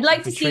centre. I'd like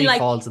if to a see tree like,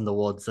 falls in the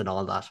woods and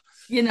all that.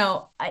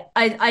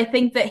 I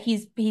think that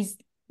he's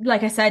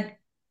like I said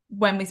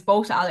when we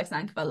spoke to Alex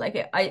Nankivell,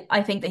 like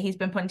I think that he's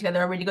been putting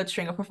together a really good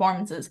string of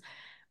performances,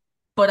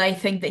 but I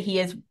think that he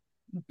is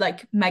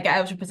like mega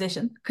out of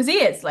position because he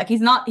is like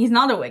he's not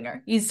a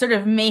winger. He's sort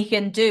of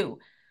making do,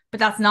 but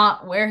that's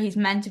not where he's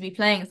meant to be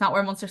playing. It's not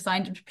where Munster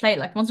signed him to play.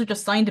 Like Munster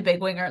just signed a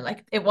big winger.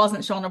 Like it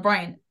wasn't Sean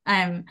O'Brien.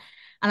 And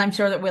I'm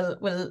sure that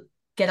we'll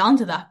get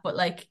onto that, but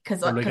like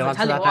Will we because get I on to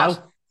tell you that what.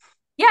 now?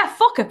 Yeah,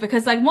 fuck it,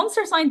 because like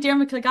Munster signed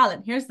Diarmuid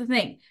Clegallen. Here's the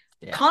thing.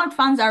 Yeah. Connacht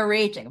fans are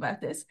raging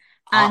about this.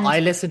 I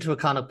And listened to a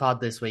Connacht pod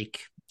this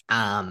week.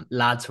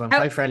 Lads who I'm how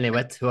quite friendly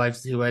with, who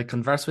I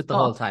converse with the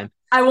whole oh time.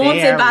 I won't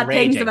They say are bad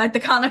things raging. about the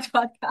Connacht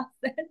podcast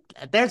then.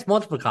 There's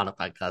multiple Connacht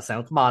podcasts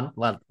now. Come on.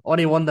 Well,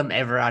 only one of them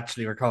ever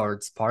actually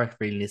records. Park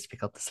really needs to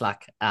pick up the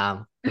slack.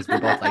 Because we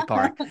both like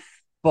Park.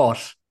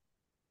 But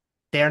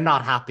they're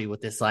not happy with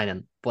this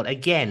signing. But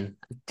again,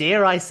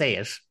 dare I say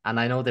it, and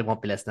I know they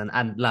won't be listening.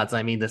 And lads,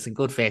 I mean this in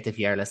good faith if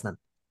you are listening.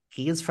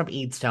 He is from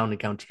Eadstown in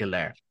County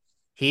Kildare.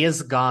 He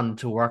has gone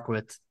to work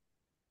with,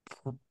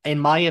 in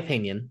my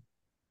opinion,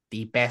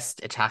 the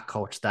best attack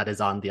coach that is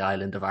on the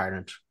island of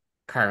Ireland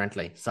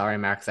currently. Sorry,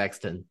 Mark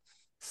Sexton.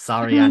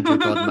 Sorry, Andrew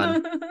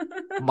Goodman.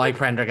 Mike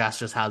Prendergast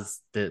just has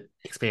the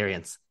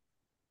experience.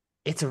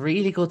 It's a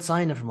really good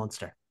signing for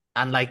Munster.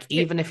 And like, It-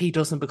 even if he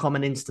doesn't become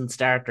an instant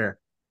starter,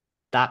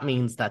 that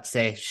means that,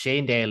 say,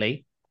 Shane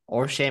Daly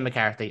or Shane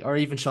McCarthy or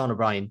even Sean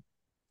O'Brien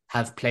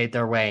have played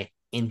their way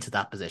into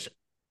that position.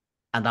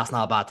 And that's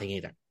not a bad thing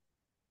either.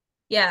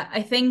 Yeah,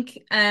 I think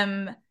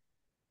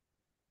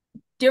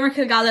Diarmuid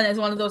Kilgallen is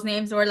one of those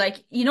names where, like,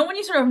 you know, when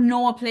you sort of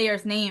know a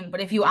player's name, but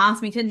if you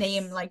ask me to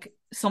name like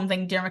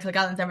something Diarmuid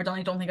Kilgallen's ever done,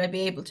 I don't think I'd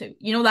be able to.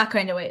 You know, that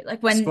kind of way. Like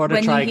Scored a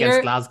when you try against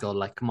hear Glasgow.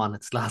 Like, come on,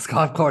 it's Glasgow.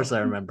 Of course I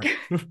remember.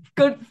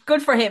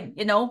 good for him,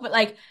 you know, but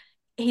like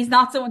he's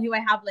not someone who I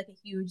have like a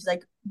huge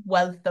like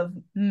wealth of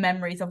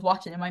memories of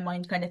watching in my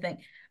mind kind of thing.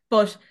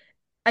 But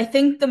I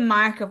think the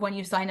mark of when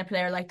you sign a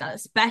player like that,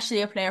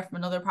 especially a player from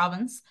another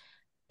province,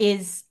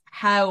 is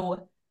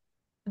how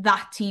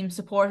that team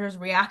supporters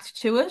react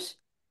to it.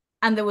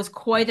 And there was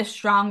quite a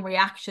strong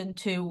reaction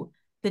to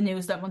the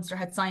news that Munster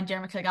had signed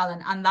Jeremy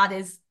Kilgallen, and that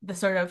is the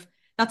sort of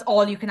that's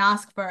all you can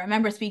ask for. I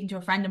remember speaking to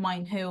a friend of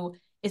mine who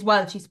is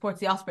Welsh, he supports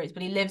the Ospreys,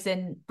 but he lives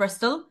in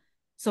Bristol,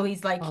 so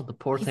he's like Oh, the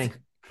poor he's thing.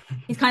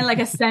 he's kind of like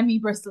a semi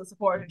Bristol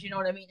supporter, do you know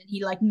what I mean? And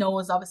he like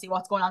knows obviously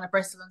what's going on at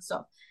Bristol and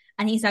stuff.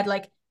 And he said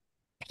like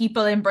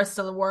people in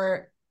Bristol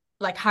were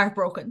like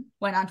heartbroken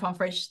when Antoine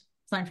Frisch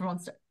signed for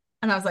Munster.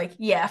 And I was like,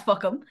 yeah,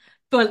 fuck him.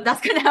 But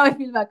that's kind of how I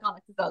feel about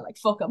Connacht as well. Like,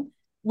 fuck him.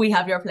 We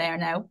have your player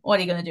now. What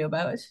are you going to do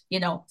about it? You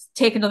know,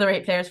 take another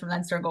 8 players from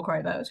Leinster and go cry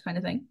about it, kind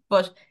of thing.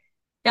 But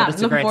yeah, But I'm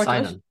it's a looking great forward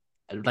to it.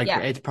 signing. Like, Yeah.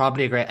 it's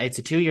probably a great. It's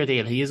a 2 year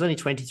deal. He is only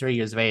 23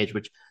 years of age,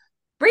 which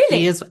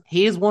Really?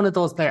 he is one of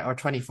those players, or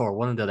 24,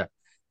 one or the other.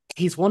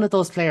 He's one of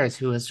those players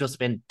who has just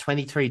been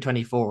 23,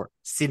 24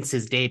 since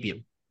his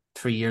debut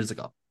 3 years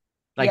ago.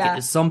 Like, Yeah.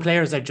 some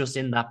players are just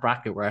in that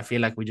bracket where I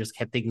feel like we just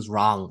get things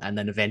wrong and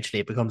then eventually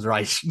it becomes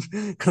right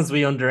because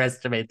we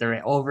overestimate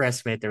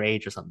their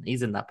age or something.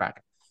 He's in that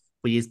bracket.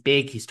 But he's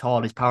big, he's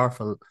tall, he's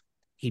powerful.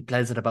 He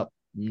plays at about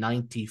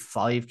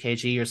 95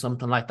 kg or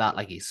something like that.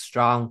 Like, he's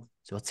strong.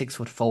 So at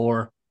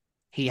 6'4",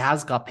 he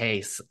has got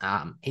pace.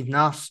 He's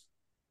not.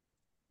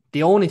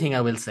 The only thing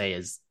I will say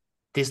is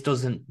this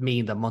doesn't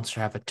mean that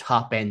Munster have a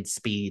top end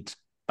speed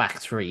back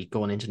three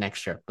going into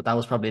next year, but that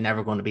was probably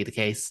never going to be the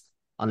case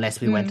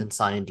unless we went Mm. and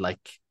signed like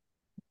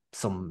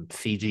some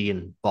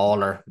Fijian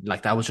baller.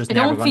 Like, that was just I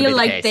never don't going to be feel the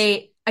like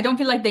case. I don't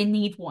feel like they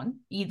need one No,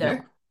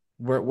 either.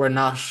 we're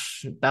not.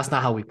 That's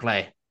not how we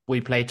play.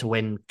 We play to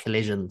win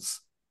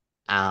collisions,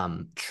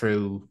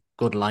 through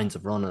good lines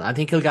of running. I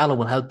think Kilgallen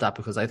will help that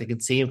because I think I can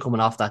see him coming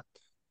off that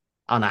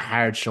on a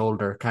hard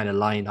shoulder kind of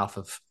line off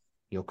of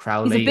He's a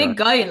Crowley, big or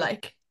guy,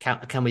 like.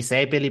 can we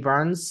say Billy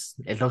Burns?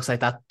 It looks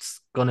like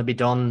that's going to be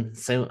done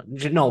soon.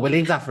 No, we'll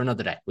leave that for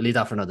another day. We'll leave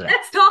that for another day.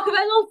 Let's talk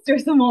about Ulster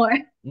some more.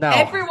 No,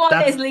 Everyone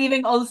is that's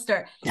leaving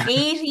Ulster.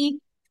 85%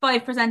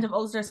 of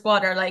Ulster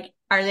squad are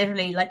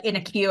literally like in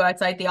a queue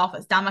outside the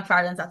office. Dan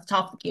McFarlane's at the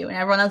top of the queue and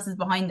everyone else is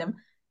behind him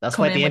that's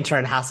why coming in the with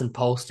intern hasn't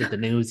posted the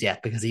news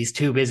yet because he's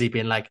too busy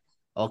being like,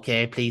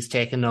 okay, please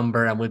take a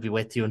number and we'll be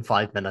with you in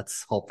 5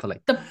 minutes, hopefully.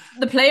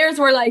 the players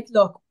were like,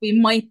 look, we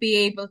might be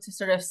able to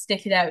sort of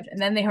stick it out. And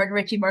then they heard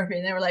Richie Murphy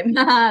and they were like,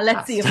 nah,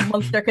 let's see That's if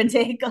Munster can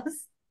take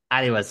us.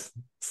 anyways.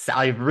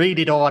 I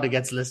really don't want to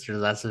get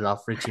solicitors answers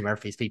off Richie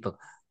Murphy's people.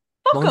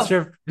 Fuck him.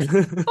 Munster.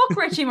 Fuck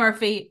Richie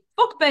Murphy.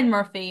 Fuck Ben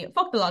Murphy.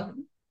 Fuck the lot of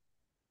them.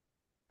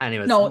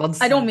 Anyways, No, I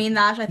Munster. don't mean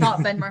that. I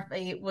thought Ben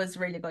Murphy was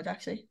really good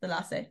actually the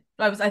last day.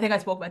 I think I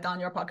spoke about that on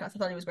your podcast. I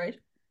thought he was great.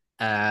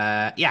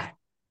 Yeah,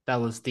 that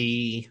was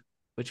the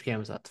which game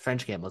was that? The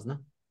French game,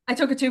 wasn't I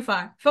took it too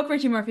far. Fuck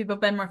Richie Murphy,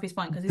 but Ben Murphy's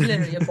fine because he's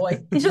literally a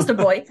boy. He's just a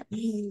boy.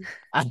 it?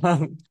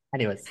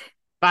 Anyways, He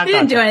back on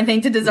didn't do track.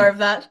 anything to deserve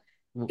that.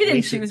 He We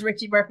didn't should. choose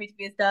Richie Murphy to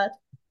be his dad.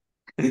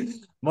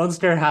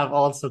 Munster have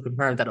also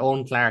confirmed that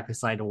Owen Clark has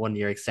signed a 1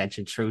 year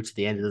extension through to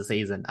the end of the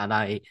season, and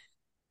I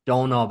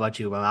don't know about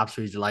you, but I'm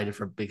absolutely delighted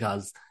for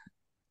because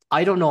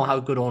I don't know how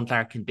good Owen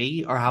Clark can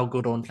be or how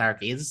good Owen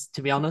Clark is,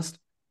 to be honest.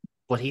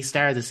 But he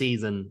started the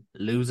season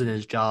losing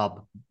his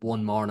job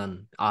one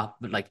morning.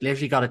 Like,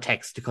 literally got a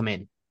text to come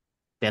in.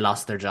 They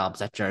lost their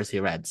jobs at Jersey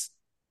Reds.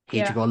 He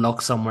had to Yeah. go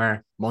look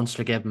somewhere.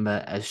 Munster gave him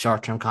a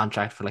short term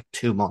contract for like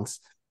 2 months.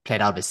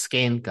 Played out of his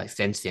skin, got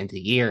extended to the end of the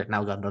year.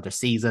 Now got another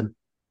season.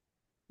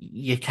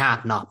 You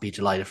can't not be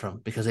delighted for him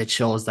because it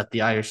shows that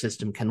the Irish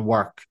system can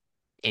work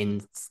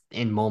in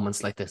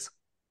moments like this.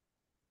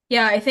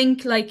 Yeah, I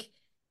think like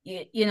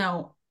you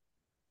know,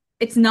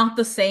 it's not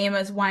the same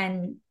as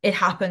when it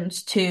happened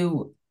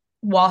to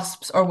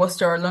Wasps or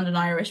Worcester or London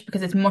Irish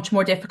because it's much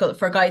more difficult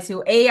for guys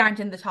who A aren't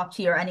in the top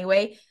tier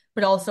anyway,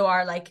 but also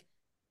are like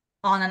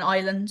on an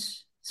island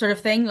sort of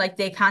thing. Like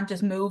they can't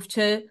just move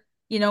to,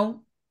 you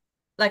know,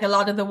 like a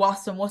lot of the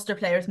Wasps and Worcester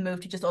players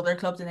moved to just other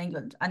clubs in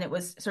England and it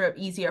was sort of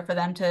easier for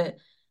them to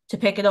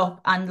pick it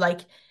up. And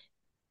like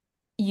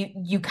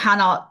you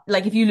cannot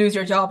like if you lose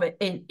your job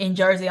in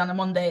Jersey on a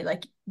Monday,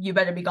 like you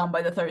better be gone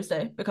by the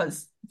Thursday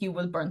because you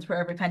will burn through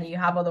every penny you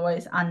have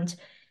otherwise. And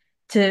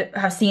to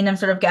have seen him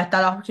sort of get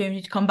that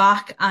opportunity to come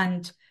back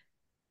and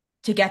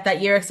to get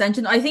that year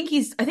extension, I think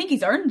he's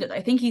earned it. I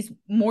think he's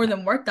more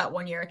than worth that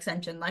 1 year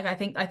extension. Like I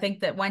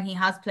think that when he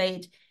has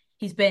played,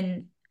 he's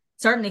been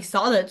certainly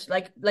solid.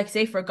 Like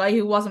say for a guy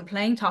who wasn't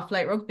playing top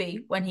flight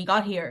rugby when he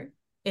got here,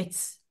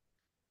 it's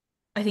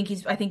I think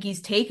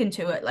he's taken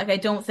to it. Like I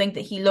don't think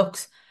that he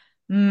looks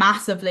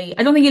massively.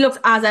 I don't think he looks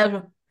as out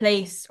of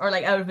place or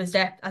like out of his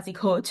depth as he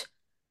could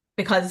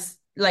because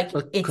like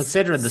But it's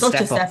considering the such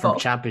a step up step from up.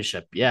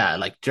 Championship, yeah,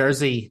 like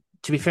Jersey,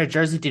 to be fair,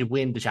 Jersey did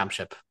win the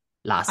Championship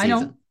last I know.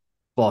 season,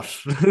 but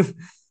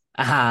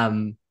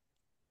um,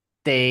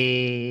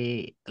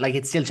 they like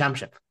it's still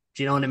Championship.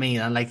 Do you know what I mean?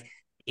 And like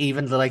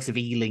even the likes of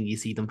Ealing, you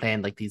see them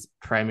playing like these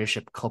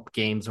Premiership Cup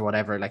games or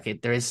whatever.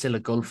 Like there is still a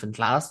gulf in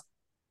class.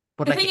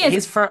 But The like thing is,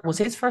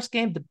 his first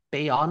game the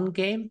Bayonne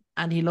game,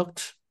 and he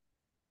looked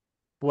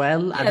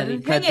well, and yeah,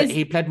 then the thing is,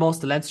 he played most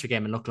of the Leinster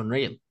game and looked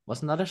unreal,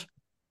 wasn't that it?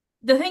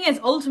 the thing is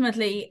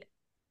ultimately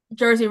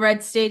Jersey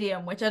Red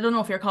Stadium, which I don't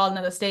know if you're calling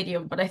it a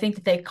stadium, but I think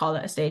that they call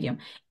it a stadium,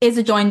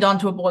 is joined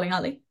onto a bowling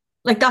alley.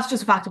 Like that's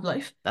just a fact of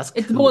life. That's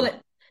It's the cool.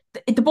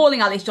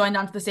 bowling alley is joined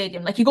onto the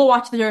stadium. Like you go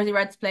watch the Jersey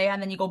Reds play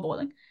and then you go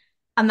bowling.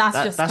 And that's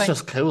just That's kind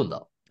just cool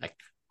though. Like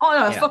oh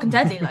no, it's yeah, fucking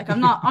deadly. Like I'm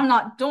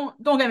not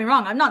don't get me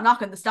wrong, I'm not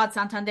knocking the Stade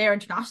Santander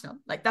International.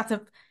 Like that's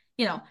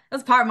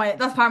part of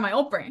my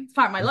upbringing. It's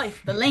part of my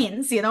life, the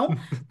lanes.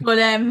 But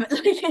like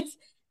it's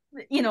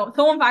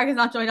Thorn Park is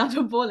not joined onto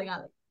a bowling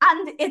alley.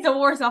 And it's a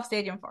worse off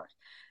stadium for it.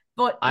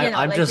 But I'm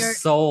like you're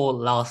just so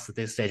lost at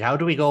this stage. How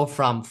do we go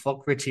from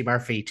fuck Richie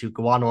Murphy to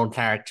go on Owen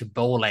Clark to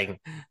bowling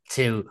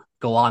to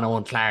go on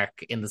Owen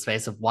Clark in the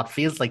space of what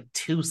feels like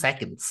 2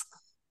 seconds?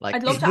 Like,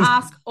 I'd love to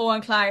ask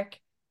Owen Clark,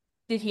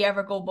 did he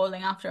ever go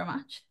bowling after a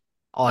match?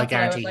 oh, I That's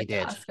what I would guarantee he like to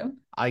did. ask him.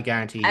 I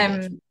guarantee he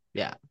did. Um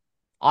Yeah,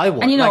 I and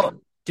would. Like,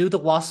 do the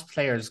Wasp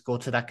players go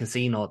to that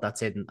casino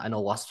that's in? I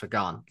know Wasps are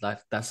gone. Like,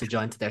 that's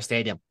adjoined to their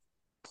stadium.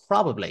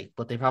 Probably,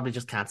 but they probably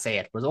just can't say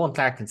it. Whereas Owen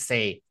Clark can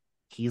say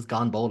he's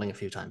gone bowling a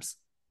few times.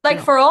 You like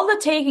know, for all the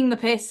taking the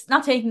piss,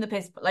 not taking the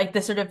piss, but like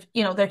the sort of,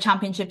 their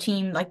championship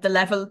team, like the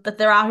level that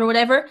they're at or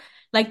whatever,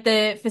 like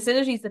the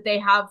facilities that they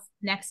have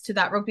next to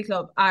that rugby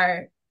club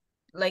are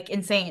like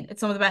insane. It's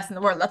some of the best in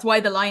the world. That's why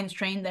the Lions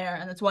train there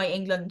and that's why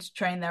England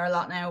train there a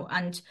lot now.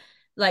 And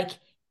like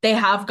they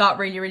have got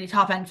really, really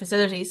top end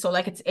facilities. So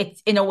like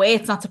it's in a way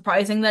it's not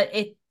surprising that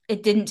it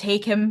didn't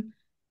take him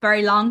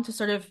very long to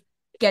sort of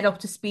get up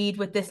to speed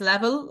with this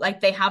level. Like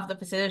they have the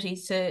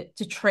facilities to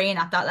train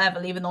at that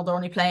level, even though they're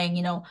only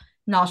playing,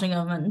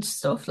 Nottingham and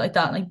stuff like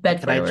that, like and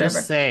can Bedford I or just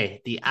whatever.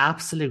 say the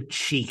absolute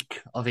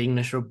cheek of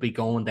English rugby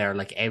going there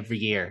like every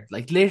year,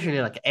 like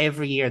literally like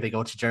every year they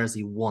go to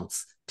Jersey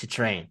once to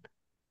train,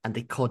 and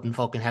they couldn't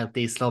fucking help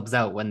these clubs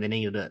out when they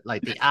needed it.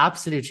 Like the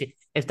absolute cheek.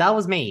 If that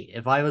was me,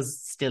 if I was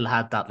still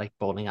had that like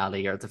bowling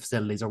alley or the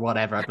facilities or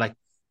whatever, I'd be like,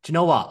 do you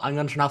know what? I'm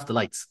going to turn off the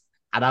lights,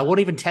 and I won't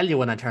even tell you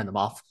when I turn them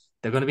off.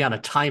 They're going to be on a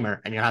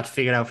timer, and you'll have to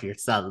figure it out for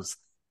yourselves.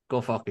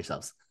 Go fuck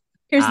yourselves.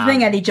 Here's the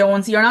thing, Um, Eddie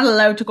Jones, you're not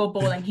allowed to go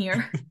bowling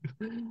here.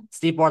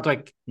 Steve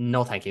Borthwick,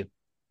 no, thank you.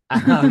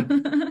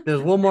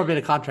 There's one more bit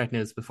of contract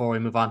news before we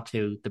move on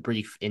to the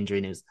brief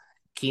injury news.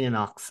 Keenan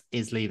Knox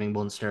is leaving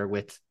Munster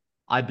with,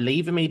 I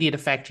believe, immediate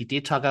effect. He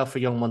did talk out for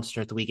young Munster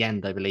at the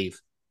weekend, I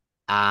believe.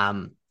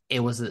 It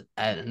was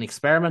an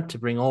experiment to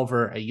bring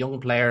over a young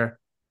player,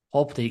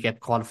 hope that he get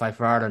qualified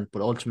for Ireland,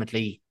 but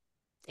ultimately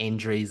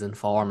injuries and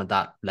form and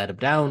that let him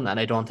down. And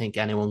I don't think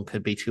anyone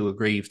could be too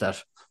aggrieved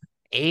that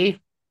A,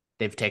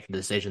 they've taken the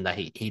decision that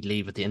he'd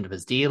leave at the end of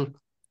his deal,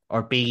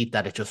 or B,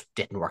 that it just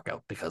didn't work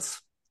out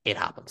because it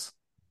happens.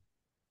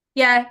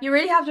 Yeah, you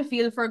really have to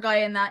feel for a guy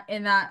in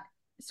that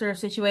sort of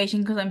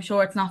situation because I'm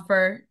sure it's not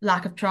for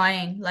lack of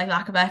trying, like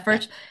lack of Yeah,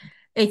 effort.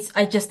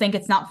 I just think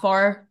it's not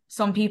for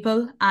some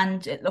people,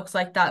 and it looks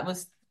like that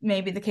was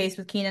maybe the case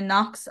with Keenan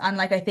Knox. And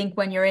like I think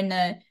when you're in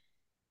a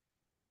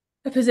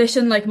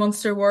position like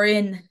Munster were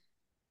in,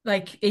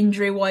 like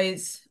injury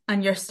wise,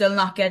 and you're still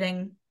not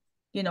getting,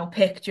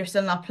 picked, you're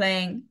still not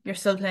playing, you're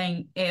still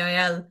playing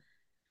AIL.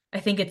 I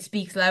think it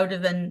speaks louder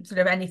than sort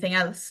of anything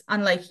else.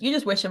 And like you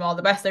just wish him all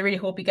the best. I really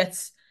hope he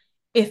gets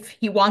if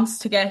he wants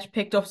to get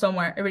picked up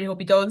somewhere, I really hope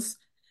he does.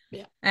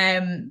 yeah.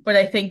 But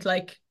I think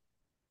like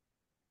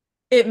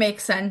it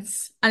makes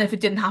sense. And if it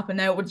didn't happen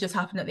now, it would just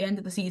happen at the end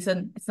of the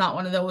season. It's not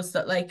one of those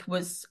that like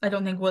I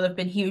don't think will have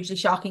been hugely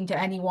shocking to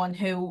anyone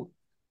who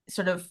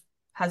sort of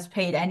has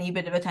paid any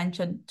bit of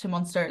attention to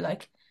Munster.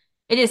 Like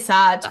it is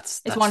sad.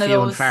 It's That's one of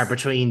few and far those.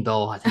 between,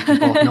 though. I think we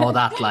both know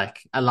that.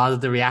 Like a lot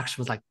of the reaction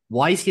was like,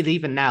 "Why is he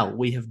leaving now?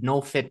 We have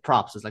no fit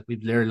props." It's like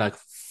we've literally like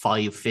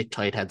 5 fit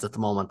tight heads at the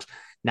moment.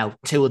 Now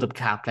two of them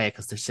can't play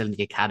because they're still in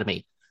the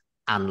academy,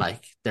 and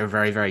like they're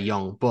very very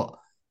young, but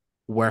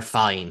we're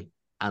fine.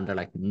 And they're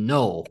like,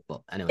 "No,"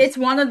 but anyways, It's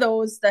one of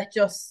those that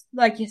just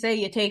like you say,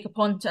 you take a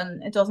punt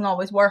and it doesn't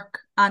always work.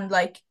 And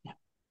like yeah.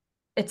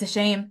 it's a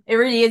shame. It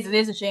really is. It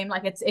is a shame.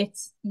 Like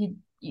it's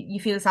you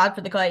feel sad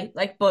for the guy.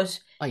 Like, but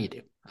Oh, you do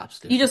you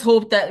absolutely. just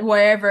hope that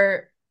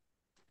wherever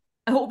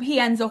I hope he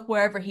ends up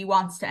wherever he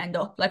wants to end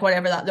up, like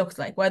whatever that looks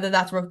like, whether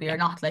that's rugby Yeah, or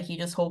not. Like you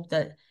just hope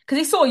that because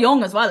he's so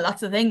young as well.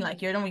 That's the thing. Like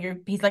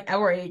he's like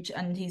our age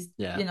and he's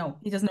yeah.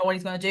 he doesn't know what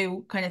he's gonna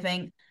do, kind of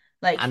thing.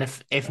 And Like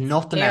if it's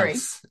nothing scary.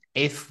 else,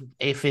 if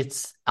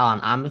it's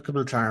on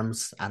amicable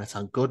terms and it's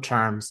on good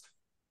terms,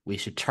 we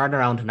should turn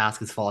around and ask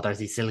his father has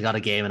he still got a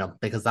game in him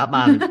because that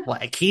man,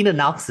 what Keenan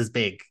Knox is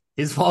big.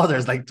 His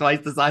father's like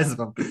twice the size of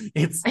him.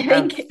 It's I a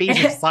think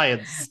feat of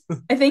science.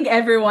 I think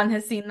everyone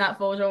has seen that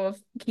photo of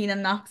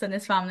Keenan Knox and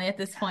his family at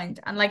this point.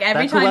 And like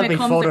That could well be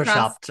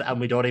photoshopped and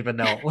we don't even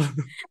know.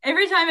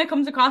 every time it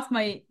comes across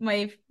my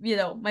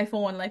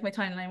phone, like my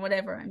timeline,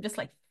 whatever, I'm just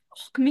like,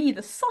 fuck me,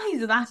 the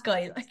size of that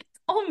guy, like it's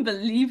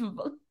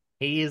unbelievable.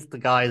 He is the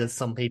guy that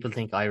some people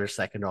think Irish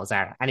second rows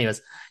are.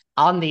 Anyways,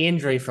 on the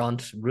injury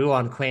front,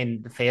 Ruan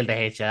Quinn failed the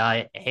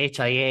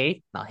HIA,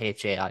 not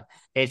HAI,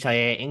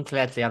 HIA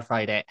incorrectly on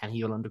Friday, and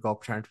he will undergo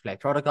return to play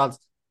protocols.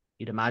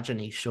 You'd imagine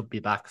he should be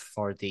back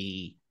for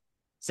the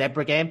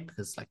Zebra game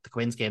because, like, the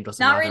Quins game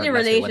doesn't Not matter really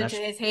unless we win related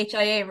it. to his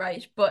HIA,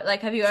 right? But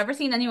like, have you ever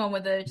seen anyone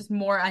with a just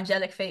more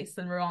angelic face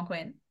than Rowan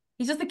Quinn?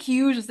 He's just the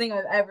cutest thing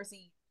I've ever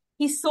seen.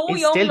 He's so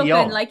He's young still looking.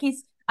 young. Like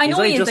I He's know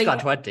only he is just like, got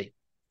 20.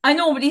 I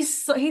know, but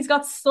he's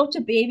got such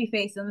a baby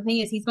face, and the thing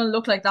is, he's gonna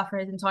look like that for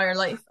his entire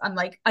life. And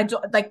like,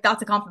 like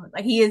that's a compliment.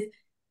 Like he is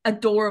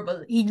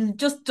adorable. He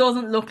just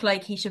doesn't look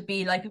like he should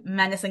be like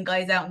menacing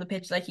guys out on the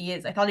pitch like he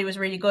is. I thought he was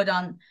really good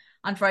on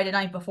Friday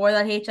night before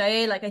that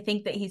HIA. Like I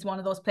think that he's one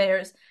of those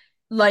players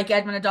like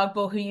Edmund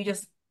Adogbo who you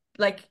just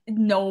like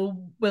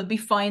know will be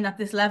fine at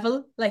this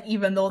level. Like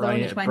even though they're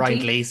only Brian 20.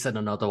 Gleeson,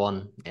 another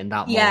one in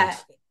that mold. Yeah,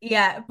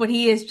 yeah. But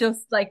he is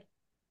just like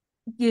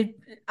you,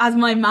 as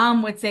my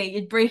mom would say,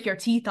 you'd break your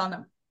teeth on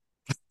him.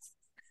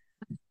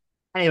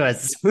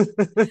 Anyways,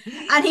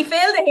 And he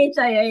failed the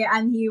HIA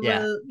and he yeah,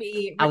 will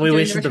be and we doing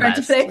wish the him the return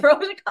to play best.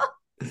 protocol.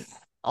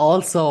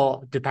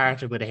 Also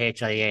departed with a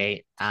HIA,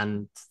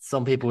 and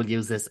some people will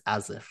use this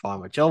as a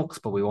form of jokes,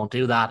 but we won't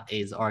do that,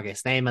 is Orge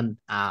Sneyman,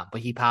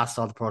 but he passed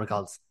all the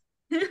protocols.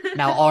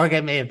 Now,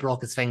 Orge may have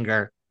broke his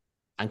finger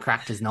and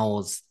cracked his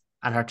nose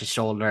and hurt his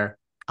shoulder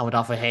and went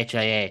off with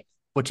HIA.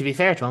 But to be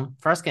fair to him,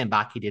 first game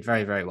back, he did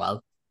very, very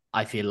well.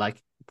 I feel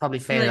like probably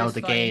Well, faded he out of was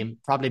the fine. game,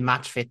 probably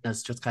match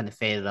fitness just kind of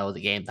faded out of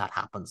the game. That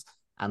happens.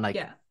 And like,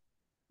 Yeah.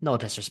 no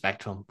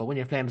disrespect to him, but when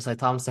you're playing beside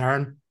Thomas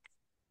Ahern,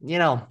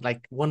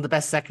 like one of the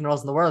best second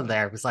rows in the world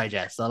there beside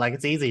you. So like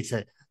it's easy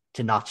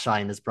to not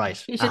shine as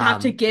bright. You should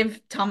have to give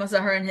Thomas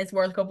Ahern his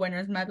World Cup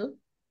winners medal.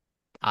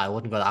 I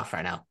wouldn't go that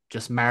far now.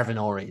 Just Marvin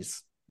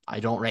Ories. I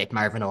don't rate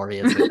Marvin Ori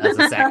as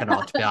a second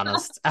row, to be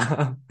honest.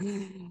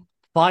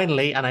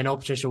 Finally, and I know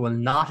Patricia will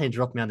not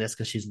interrupt me on this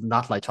because she's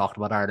not like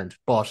talking about Ireland,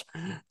 but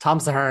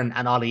Thomas Ahern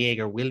and Ollie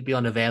Yeager will be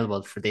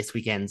unavailable for this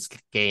weekend's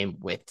game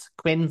with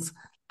Quins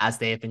as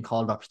they have been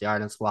called up to the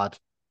Ireland squad.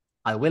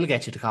 I will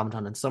get you to comment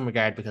on in some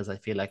regard because I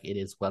feel like it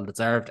is well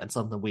deserved and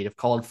something we'd have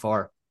called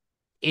for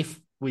if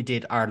we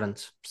did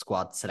Ireland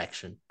squad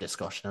selection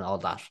discussion and all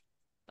that.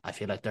 I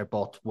feel like they're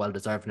both well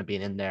deserving of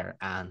being in there,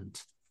 and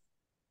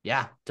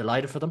yeah,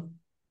 delighted for them.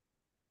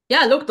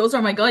 Yeah, look, those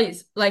are my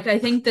guys. Like, I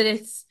think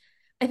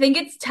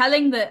it's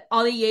telling that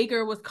Ollie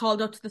Yeager was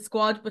called up to the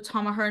squad, but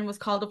Tom Ahern was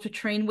called up to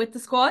train with the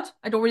squad.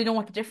 I don't really know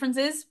what the difference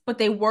is, but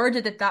they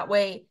worded it that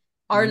way.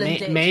 Ireland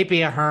did.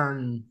 Maybe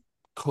Ahern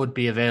could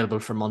be available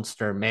for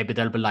Munster. Maybe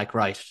they'll be like,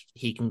 right,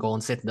 he can go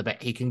and sit in the bench.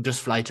 He can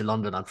just fly to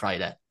London on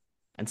Friday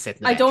and sit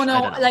in the I bench. don't I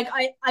know. don't know. Like,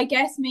 I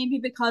guess maybe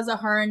because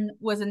Ahern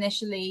was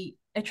initially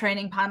a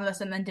training panelist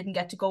and then didn't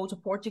get to go to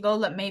Portugal,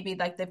 that maybe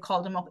like they've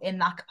called him up in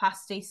that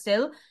capacity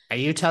still. Are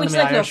you telling Which, me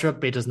like, Irish look,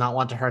 rugby does not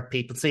want to hurt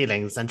people's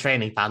feelings and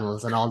training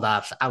panels and all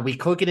that? And we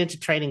could get into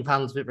training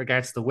panels with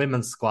regards to the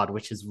women's squad,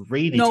 which is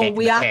really no, taking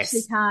we the actually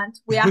piss. can't.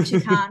 We actually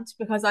can't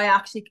because I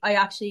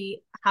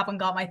actually haven't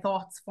got my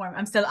thoughts for him.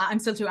 I'm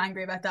still too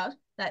angry about that.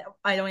 That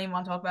I don't even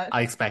want to talk about.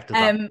 I expected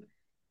that. Um,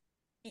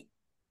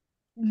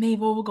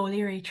 Maeve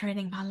O'Leary,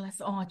 training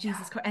panelist. Oh,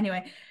 Jesus Christ.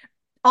 Anyway,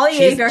 Ollie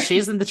Yeager,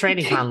 She's in the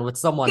training panel with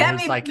someone get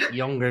who's me like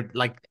younger,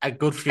 like a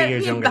good few get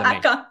years me younger than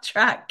back me. on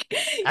track.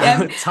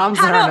 Tom's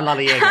Ahern and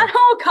Ollie Yeager. Hannah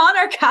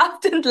O'Connor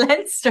captained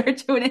Leinster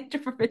to an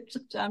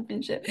interprovincial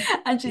championship,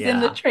 and she's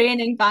in the Yeah.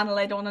 training panel.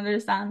 I don't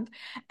understand.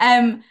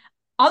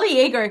 Ollie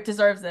Yeager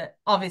deserves it,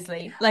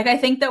 obviously. Like I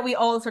think that we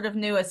all sort of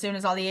knew as soon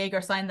as Ollie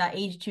Yeager signed that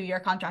 82-year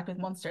contract with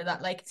Munster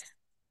that like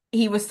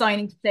he was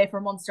signing to play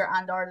for Munster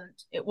and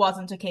Ireland. It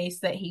wasn't a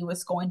case that he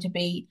was going to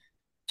be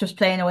just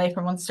playing away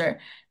for Munster.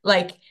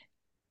 Like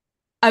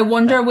I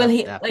wonder,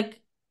 Yeah.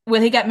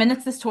 will he get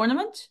minutes this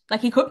tournament?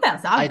 Like he could play on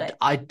Saturday.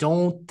 I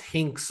don't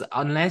think so.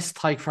 Unless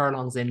Tyke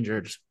Furlong's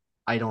injured,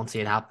 I don't see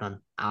it happening.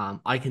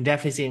 I can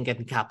definitely see him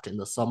getting capped in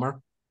the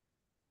summer.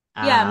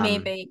 Yeah, Um,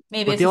 maybe but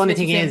it's the just a only bit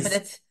too thing soon, but is,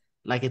 it's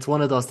like, it's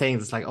one of those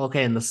things. It's like,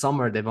 okay, in the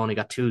summer they've only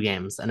got 2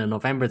 games, and in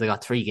November they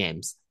got 3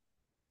 games.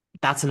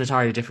 That's an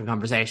entirely different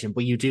conversation.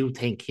 But you do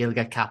think he'll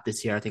get capped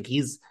this year. I think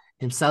he's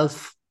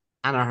himself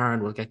and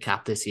Ahern will get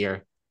capped this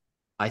year.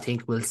 I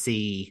think we'll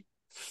see.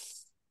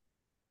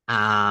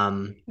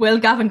 will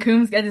Gavin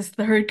Coombes get his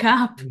third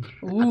cap?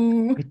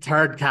 Ooh. A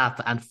third cap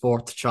and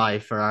fourth try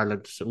for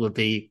Ireland would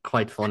be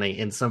quite funny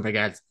in some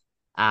regards.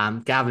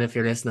 Gavin, if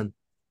you're listening,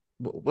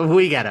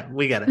 we get it.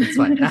 We get it. It's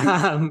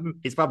fine.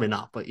 He's probably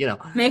not, but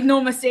Make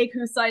no mistake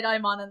whose side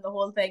I'm on in the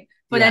whole thing.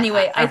 But yeah,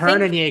 anyway, I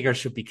Ahern and think Jaeger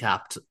should be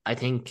capped. I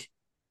think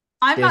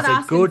I'm not there's a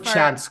asking good for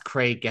chance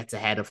Craig gets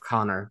ahead of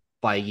Connor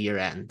by year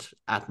end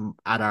at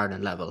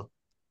Ireland level.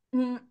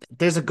 mm,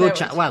 There's a good there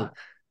chance. was Well,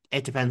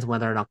 it depends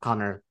whether or not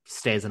Connor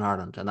stays in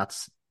Ireland, and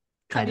that's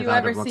Have kind of you out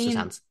ever of Munster's seen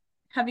hands.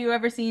 have you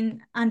ever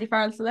seen Andy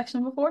Farrell's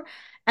selection before?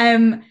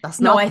 That's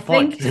No, not I the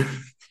point. think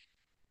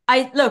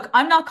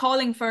I'm not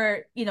calling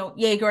for,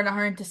 Jaeger and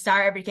Ahern to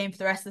start every game for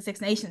the rest of the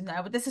Six Nations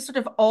now, but this is sort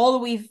of all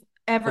we've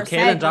ever But Caelan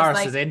said was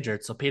Doris is like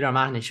injured, so Peter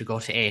Mahoney should go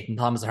to 8 and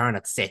Thomas Ahern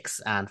at 6,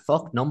 and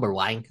fuck number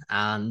Wang,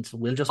 and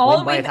we'll just win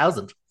all by a we've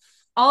thousand.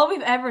 all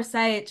we've ever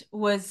said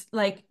was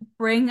like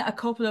bring a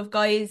couple of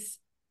guys,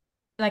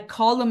 like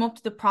call them up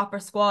to the proper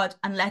squad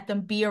and let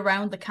them be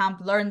around the camp,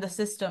 learn the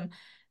system.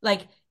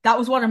 Like that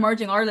was what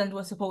Emerging Ireland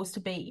was supposed to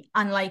be.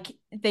 And like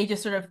they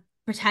just sort of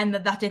pretend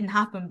that didn't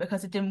happen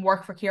because it didn't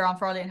work for Kieran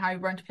Frawley and Harry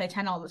Byrne to play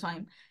 10 all the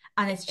time.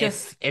 And it's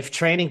just, If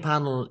training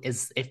panel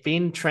is if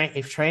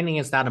training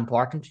is that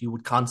important, you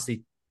would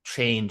constantly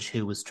change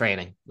who was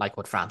training, like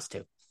what France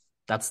do.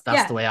 That's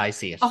yeah, the way I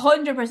see it.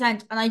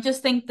 100%. And I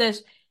just think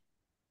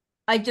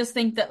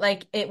that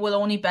like it will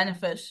only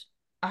benefit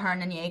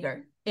Ahern and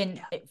Jaeger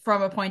in Yeah,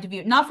 from a point of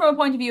view, not from a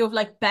point of view of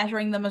like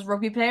bettering them as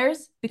rugby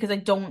players, because I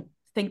don't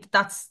think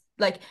that's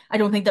like I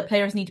don't think that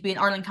players need to be in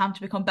Ireland camp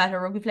to become better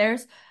rugby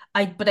players.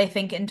 But I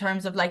think in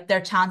terms of like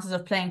their chances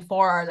of playing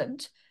for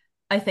Ireland,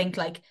 I think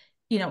like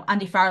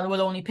Andy Farrell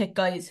will only pick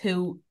guys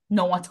who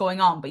know what's going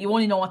on, but you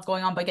only know what's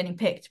going on by getting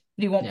picked.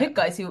 But he won't yeah, pick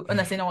guys who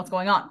unless they know what's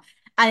going on.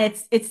 And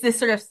it's this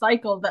sort of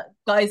cycle that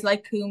guys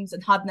like Coombes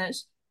and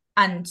Hodnett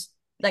and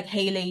like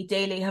Haley,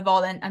 Daly have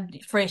all and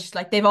Frisch,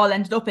 like they've all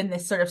ended up in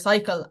this sort of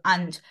cycle.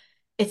 And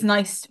it's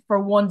nice for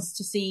once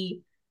to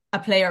see a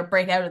player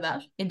break out of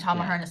that in Tom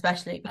yeah. Ahern,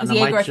 especially because And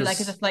I Jaeger, might I feel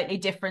like is a just slightly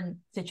different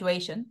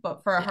situation.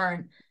 But for yeah.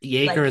 Ahern,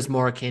 Jaeger like is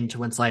more akin to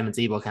when Simon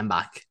Zebo came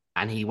back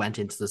and he went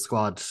into the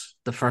squad,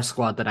 the first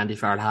squad that Andy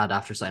Farrell had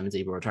after Simon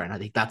Zebo returned. I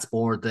think that's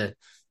more the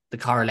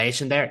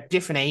correlation there.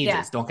 Different yeah.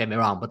 ages, don't get me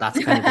wrong, but that's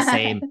kind of the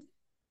same.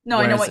 No,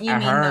 I know Whereas what you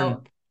mean Ahern,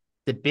 though.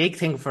 the big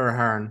thing for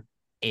Ahern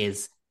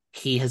is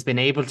he has been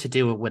able to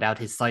do it without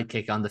his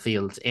sidekick on the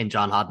field in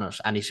John Hodnett,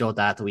 and he showed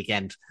that at the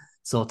weekend.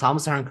 So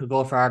Thomas Ahern could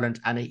go for Ireland,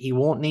 and he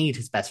won't need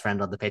his best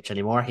friend on the pitch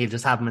anymore. He'll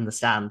just have him in the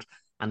stand,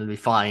 and it'll be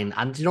fine.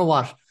 And you know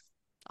what?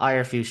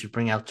 IRFU should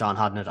bring out John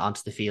Hodnett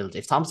onto the field.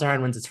 If Thomas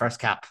Ahern wins his first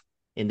cap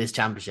in this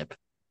championship,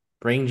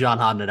 bring John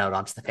Hodnett out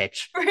onto the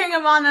pitch. Bring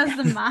him on as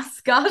the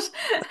mascot.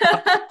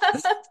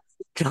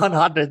 John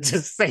Hodnett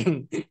just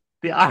sing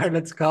the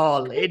Ireland's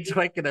call in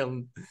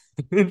Twickenham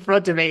in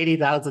front of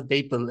 80,000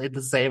 people in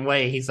the same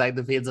way he sang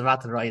the Fields of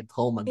Athenry at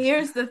Thomond.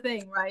 Here's the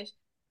thing, right?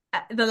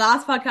 The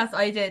last podcast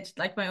I did,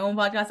 like my own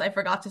podcast, I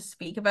forgot to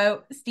speak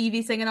about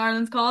Stevie singing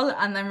Ireland's Call,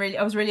 and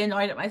I was really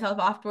annoyed at myself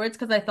afterwards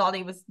because I thought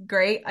he was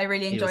great. I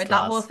really He was enjoyed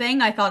that whole class.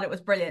 thing. I thought it was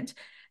brilliant.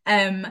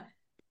 Um,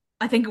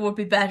 I think it would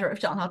be better if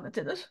John Hodnett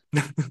did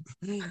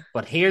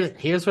But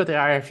here's where the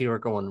IRFU are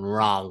going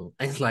wrong.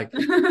 It's like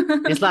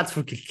this it. lad's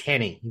from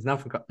Kilkenny. He's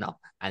not from no.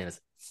 Anyways,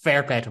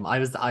 fair play to him. I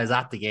was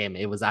at the game.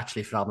 It was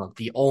actually phenomenal.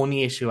 The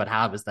only issue I'd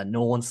have is that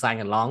no one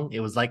sang along. It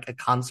was like a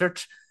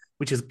concert,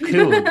 which is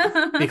cool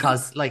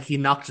because like he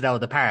knocked it out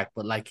of the park.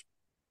 But like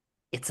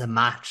it's a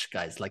match,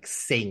 guys. Like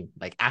sing,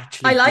 like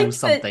I actually do liked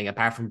that. something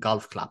apart from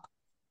golf clap.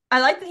 I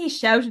like that he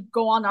shouted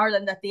 "Go on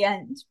Ireland" at the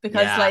end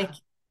because, Yeah. like,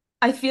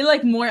 I feel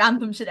like more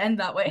anthems should end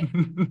that way.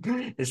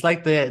 It's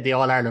like the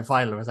All Ireland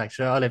final. It was like,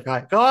 sure,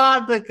 go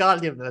on, the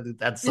call you,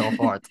 and so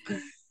forth.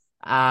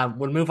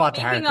 We'll move on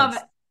to Speaking of,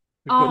 Harlequins.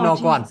 oh No,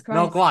 go Jesus on.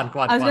 No, go Christ, on, go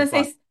on, I was go on, gonna go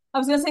on. say, I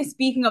was gonna say,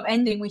 speaking of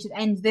ending, we should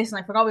end this,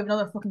 and I forgot we have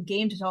another fucking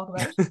game to talk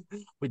about.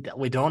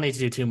 We don't need to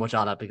do too much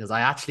on it because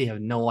I actually have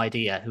no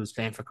idea who's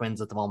playing for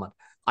Quins at the moment.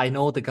 I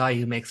know the guy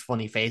who makes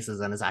funny faces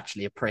and is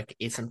actually a prick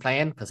isn't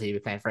playing because he'll be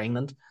playing for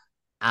England.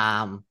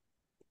 Um,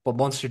 but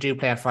Munster do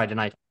play on Friday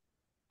night.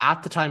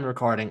 At the time of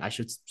recording, I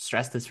should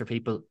stress this for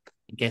people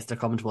in case they're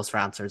coming to us for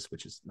answers,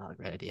 which is not a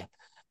great idea.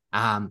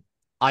 Um,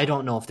 I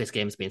don't know if this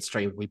game is being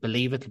streamed. We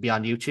believe it'll be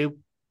on YouTube.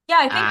 Yeah,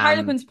 I think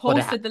Harlequins But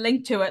posted the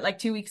link to it like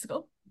 2 weeks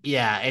ago.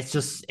 yeah,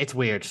 it's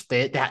weird.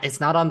 It's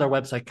not on their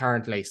website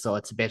currently, so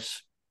it's a bit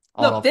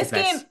all Look, over the this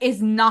game place.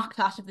 is not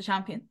Clash of the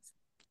Champions.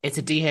 It's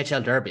a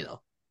DHL derby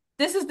though.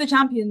 This is the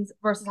champions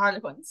versus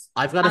Harlequins,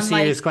 I've got a and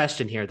serious like,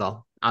 question here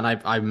though, and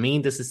I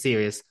mean this is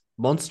serious.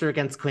 Munster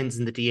against Quins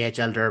in the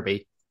DHL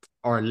derby,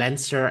 or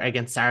Leinster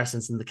against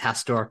Saracens in the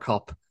Castor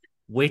Cup,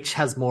 which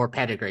has more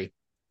pedigree?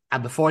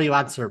 And before you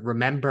answer,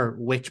 remember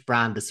which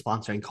brand is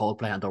sponsoring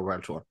Coldplay on the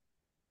World Tour.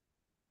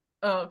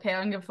 oh, okay, I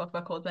don't give a fuck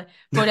about Coldplay.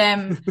 But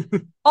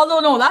although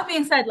no, that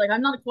being said, like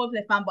I'm not a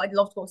Coldplay fan, but I'd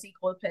love to go see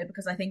Coldplay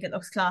because I think it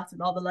looks class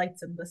with all the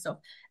lights and the stuff.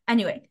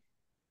 Anyway,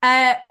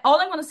 all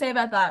I'm going to say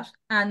about that,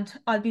 and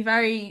I'll be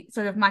very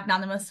sort of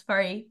magnanimous,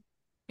 very,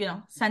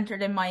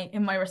 centered in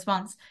my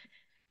response.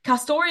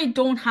 Castori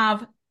don't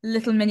have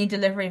little mini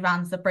delivery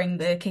vans that bring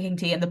the kicking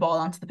tee and the ball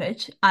onto the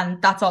pitch,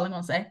 and that's all I'm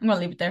going to say. I'm going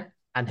to leave it there.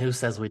 And who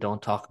says we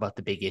don't talk about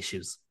the big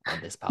issues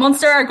on this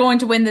Munster podcast? are going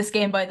to win this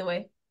game, by the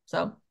way.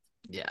 So,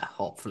 Yeah,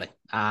 hopefully.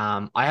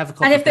 I have a and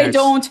couple of if they players.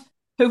 don't,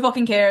 who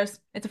fucking cares?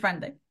 It's a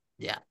friendly.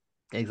 Yeah,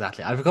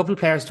 exactly. I have a couple of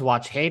players to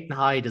watch. Hayden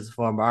Hyde is a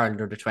former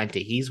Ireland under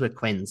 20. He's with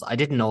Quins. I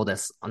didn't know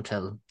this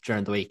until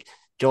during the week.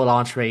 Joel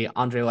Entree,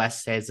 Andre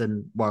West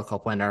World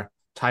Cup winner.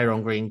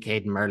 Tyrone Green,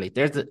 Caden Murley.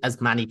 There's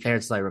as many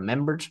players as I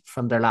remembered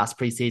from their last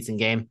preseason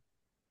game.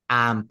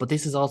 But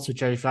this is also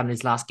Jerry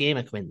Flannery's last game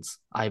at Quins,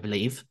 I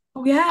believe.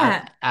 Oh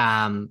yeah.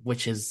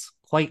 Which is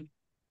quite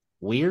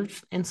weird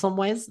in some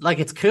ways. Like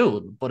it's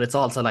cool, but it's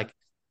also like,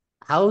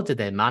 how did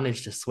they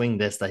manage to swing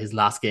this that his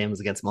last game was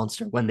against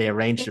Munster when they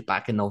arranged it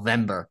back in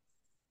November?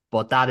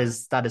 But that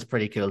is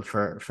pretty cool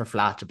for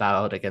Flat to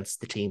bow out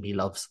against the team he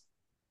loves.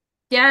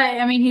 Yeah,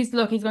 I mean he's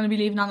going to be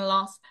leaving on a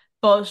loss,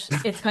 but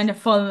it's kind of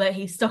fun that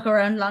he stuck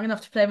around long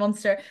enough to play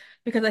Munster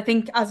because I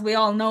think as we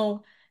all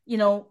know,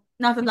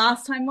 not the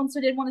last time Munster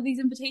did one of these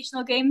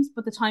invitational games,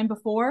 but the time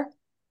before,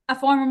 a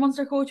former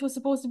Munster coach was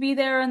supposed to be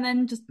there and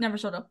then just never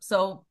showed up.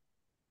 So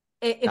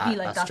it be like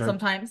That's that true.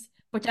 sometimes.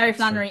 But Jerry That's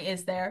true. Flannery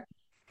is there.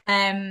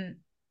 Um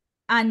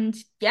and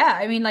yeah,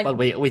 I mean like Well,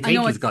 we I think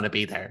know he's it's gonna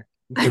be there.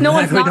 I know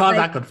it's We don't not have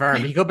that like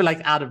confirmed. He could be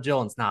like Adam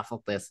Jones. Nah,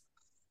 fuck this.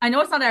 I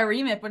know it's not our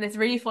remit, but it's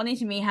really funny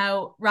to me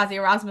how Razzie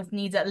Erasmus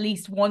needs at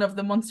least one of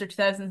the Munster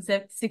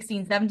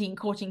 2016-17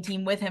 coaching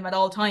team with him at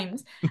all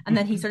times. And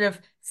then he sort of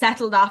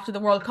settled after the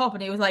World Cup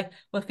and he was like,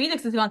 well,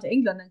 Felix has gone to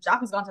England and Jack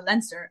has gone to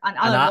Leinster and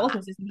And Alan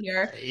Walters isn't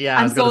here. yeah,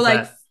 I And was so gonna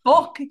like, say,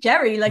 fuck,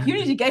 Jerry, like you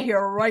need to get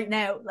here right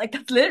now. Like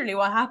that's literally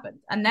what happened.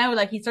 And now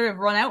like he's sort of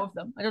run out of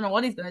them. I don't know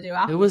what he's going to do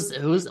afterwards.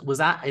 was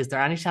that? Is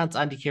there any chance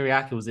Andy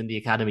Kiriaki was in the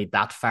academy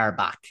that far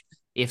back?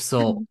 If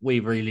so, we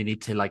really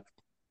need to like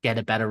get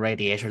a better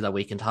radiator that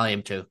we can tie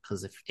him to.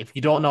 Because if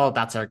you don't know,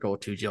 that's our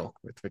go-to joke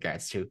with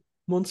regards to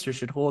Munster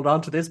should hold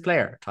on to this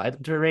player, tie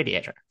them to a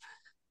radiator.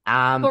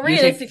 But You think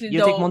realistically,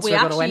 you think though, Munster are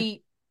going to win?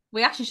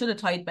 we actually should have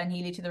tied Ben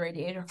Healy to the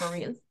radiator for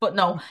real. But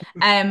no,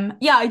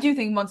 yeah, I do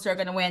think Munster are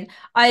going to win.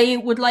 I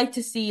would like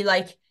to see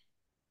like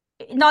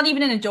not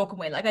even in a joking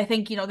way. Like I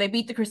think they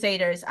beat the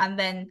Crusaders and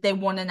then they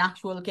won an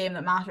actual game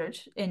that mattered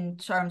in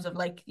terms of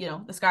like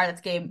the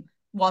Scarlets game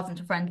wasn't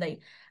a friendly,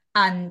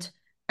 and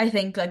I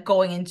think like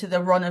going into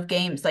the run of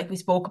games like we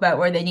spoke about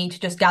where they need to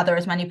just gather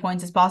as many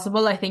points as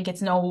possible. I think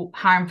it's no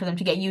harm for them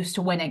to get used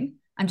to winning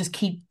and just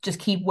keep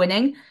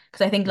winning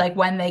because I think like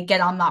when they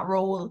get on that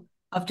roll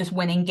of just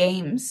winning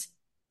games,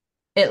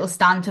 it'll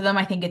stand to them.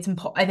 I think it's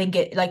important. I think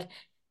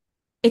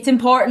it's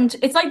important.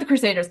 It's like the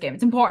Crusaders game.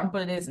 It's important,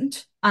 but it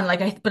isn't. And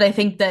but I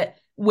think that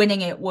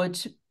winning it would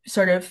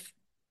sort of,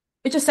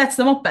 it just sets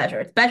them up better.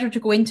 It's better to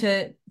go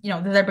into,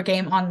 the Zebra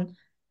game on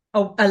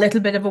a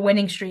little bit of a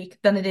winning streak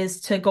than it is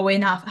to go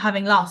in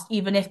having lost,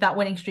 even if that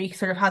winning streak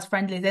sort of has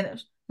friendlies in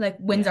it. Like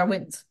wins Yeah, are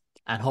wins.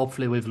 and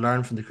hopefully we've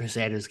learned from the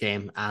Crusaders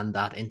game, and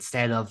that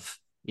instead of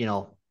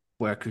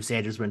where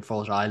Crusaders were in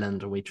Fort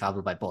Island and we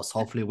travel by bus,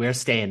 hopefully we're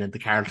staying in the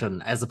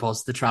Carlton as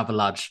opposed to the Travel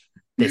Lodge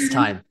this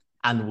time,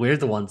 and we're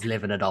the ones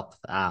living it up.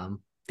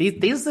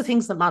 These are the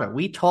things that matter.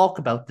 We talk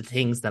about the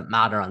things that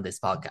matter on this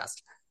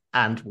podcast,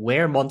 and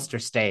where Munster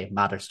stay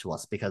matters to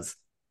us because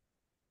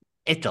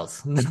it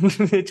does.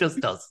 It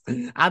just does.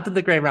 Anthony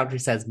the Grey Roundtree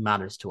says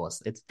matters to us.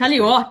 Tell It's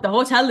you weird. what, the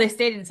hotel they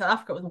stayed in South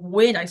Africa was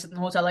way nicer than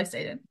the hotel I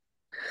stayed in.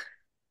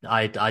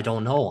 I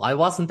don't know. I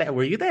wasn't there.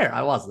 Were you there?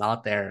 I was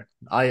not there.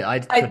 I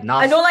could I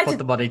not don't like put the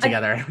to money I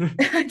together.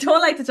 I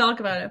don't like to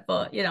talk about it,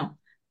 but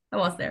I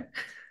was there.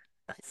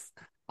 Nice.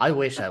 I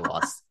wish I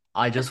was.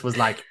 I just was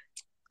like,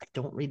 I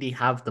don't really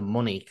have the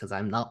money because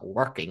I'm not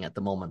working at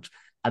the moment.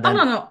 And Oh no,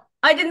 then no.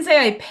 I didn't say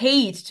I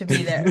paid to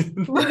be there,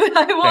 but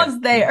I fair. was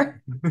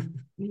there.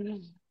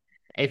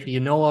 If you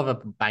know of a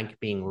bank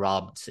being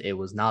robbed, it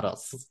was not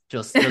us.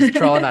 Just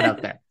throwing that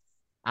out there.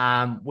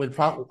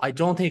 I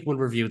don't think we'll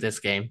review this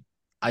game.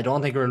 I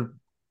don't think we'll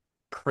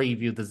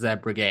preview the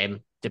Zebra game.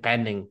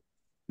 Depending,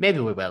 maybe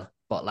we will,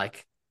 but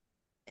like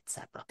it's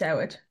Zebra.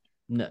 Doubt it.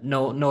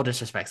 No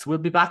disrespect. So we'll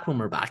be back when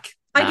we're back.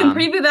 I can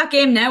preview that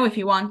game now if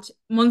you want.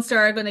 Munster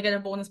are going to get a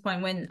bonus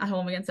point win at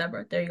home against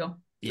Zebra. There you go.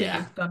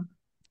 Yeah, Preview done.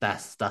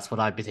 that's what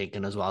I'd be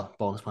thinking as well.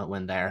 Bonus point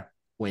win there,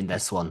 win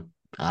this one.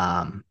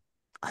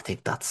 I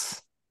think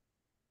that's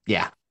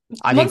yeah.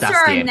 I think Munster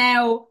that's the are aim.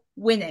 now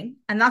winning,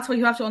 and that's what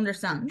you have to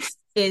understand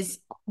is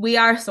we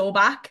are so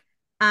back,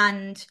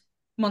 and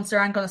Munster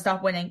aren't going to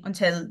stop winning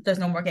until there's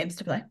no more games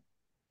to play.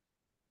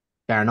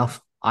 Fair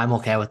enough. I'm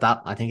okay with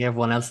that. I think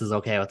everyone else is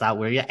okay with that.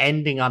 We're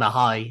ending on a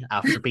high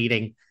after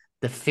beating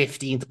the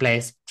 15th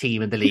place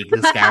team in the league,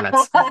 the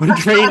Scarlets,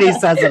 which really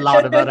says a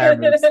lot about our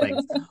mood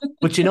swings.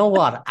 But you know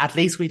what? At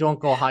least we don't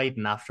go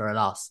hiding after a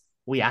loss.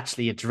 We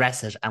actually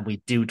address it and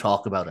we do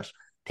talk about it.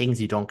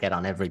 Things you don't get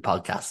on every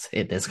podcast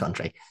in this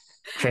country.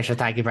 Trisha,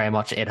 thank you very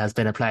much. It has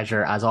been a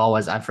pleasure as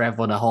always. And for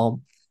everyone at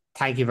home,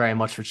 thank you very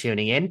much for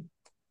tuning in.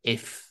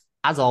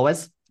 As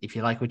always, if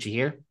you like what you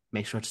hear,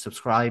 make sure to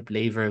subscribe,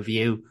 leave a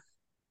review,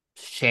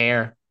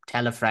 share,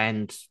 tell a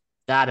friend,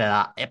 da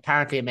da da.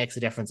 Apparently, it makes a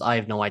difference. I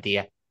have no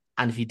idea.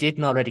 And if you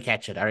didn't already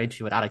catch it, our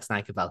interview with Alex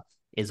Nankerville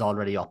is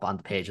already up on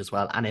the page as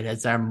well. And it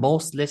is our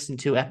most listened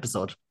to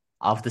episode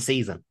of the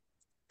season.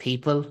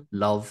 People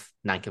love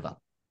Nankerville.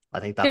 I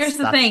think Here's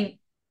the that's thing.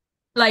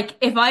 Like,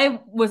 if I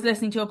was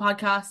listening to a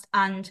podcast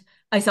and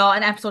I saw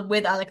an episode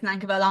with Alex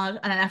Nankerville on it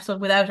and an episode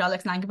without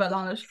Alex Nankerville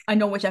on it, I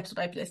know which episode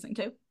I'd be listening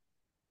to.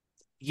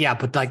 Yeah,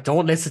 but like,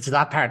 don't listen to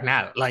that part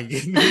now. Like,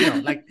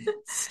 like,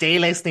 stay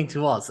listening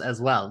to us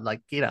as well. Like,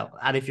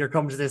 and if you're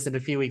coming to this in a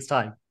few weeks'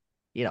 time,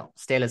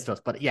 stay listening to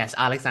us. But yes,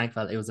 Alex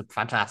Ankfeld, it was a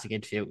fantastic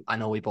interview. I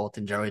know we both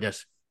enjoyed it.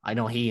 I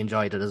know he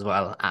enjoyed it as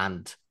well,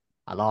 and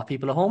a lot of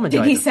people at home Did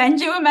enjoyed he it.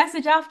 send you a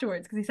message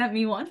afterwards? Because he sent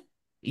me one.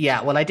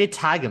 Yeah, well, I did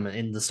tag him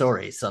in the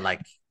story, so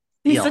like,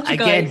 He's such a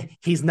guy. again,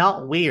 he's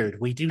not weird.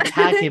 We do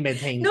tag him in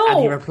things, and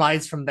he No,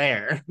 replies from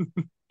there.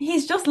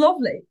 he's just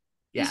lovely.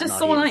 He's Yeah, just no,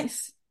 so he is.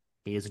 nice.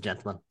 He is a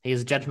gentleman. He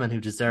is a gentleman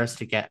who deserves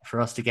for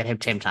us to get him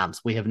Tim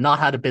Tams. We have not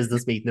had a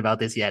business meeting about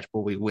this yet,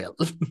 but we will.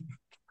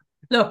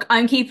 Look,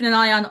 I'm keeping an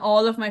eye on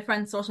all of my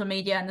friends' social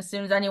media, and as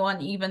soon as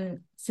anyone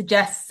even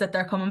suggests that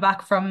they're coming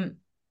back from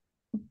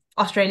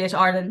Australia to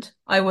Ireland,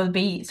 I will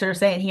be sort of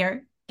saying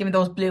here, give me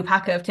those blue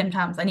packet of Tim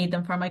Tams. I need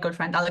them for my good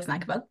friend Alex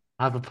Nankivell.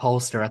 Have a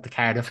poster at the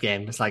Cardiff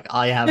game. It's like,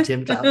 I have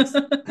Tim Tams.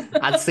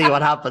 And see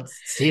what happens.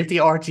 See if the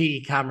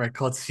RTE camera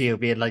cuts to you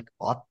being like,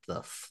 what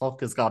the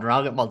fuck has gone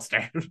wrong at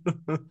Munster?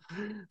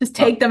 Just But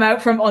take them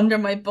out from under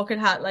my bucket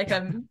hat like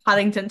I'm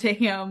Paddington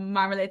taking a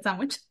marmalade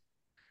sandwich.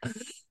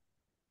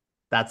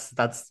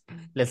 that's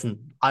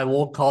listen, I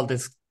won't call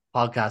this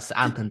podcast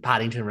Anthony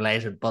Paddington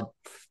related, but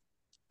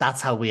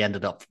that's how we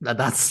ended up.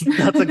 That's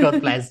a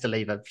good place to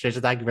leave it.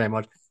 Patricia, thank you very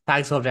much.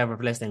 Thanks so much everyone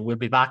for listening. We'll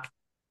be back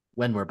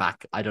when we're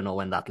back. I don't know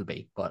when that'll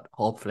be, but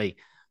hopefully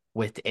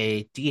with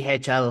a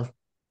DHL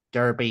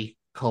Derby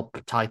Cup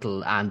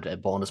title and a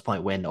bonus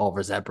point win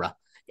over Zebra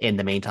in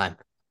the meantime.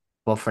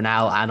 But for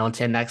now, and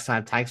until next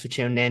time, thanks for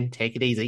tuning in. Take it easy.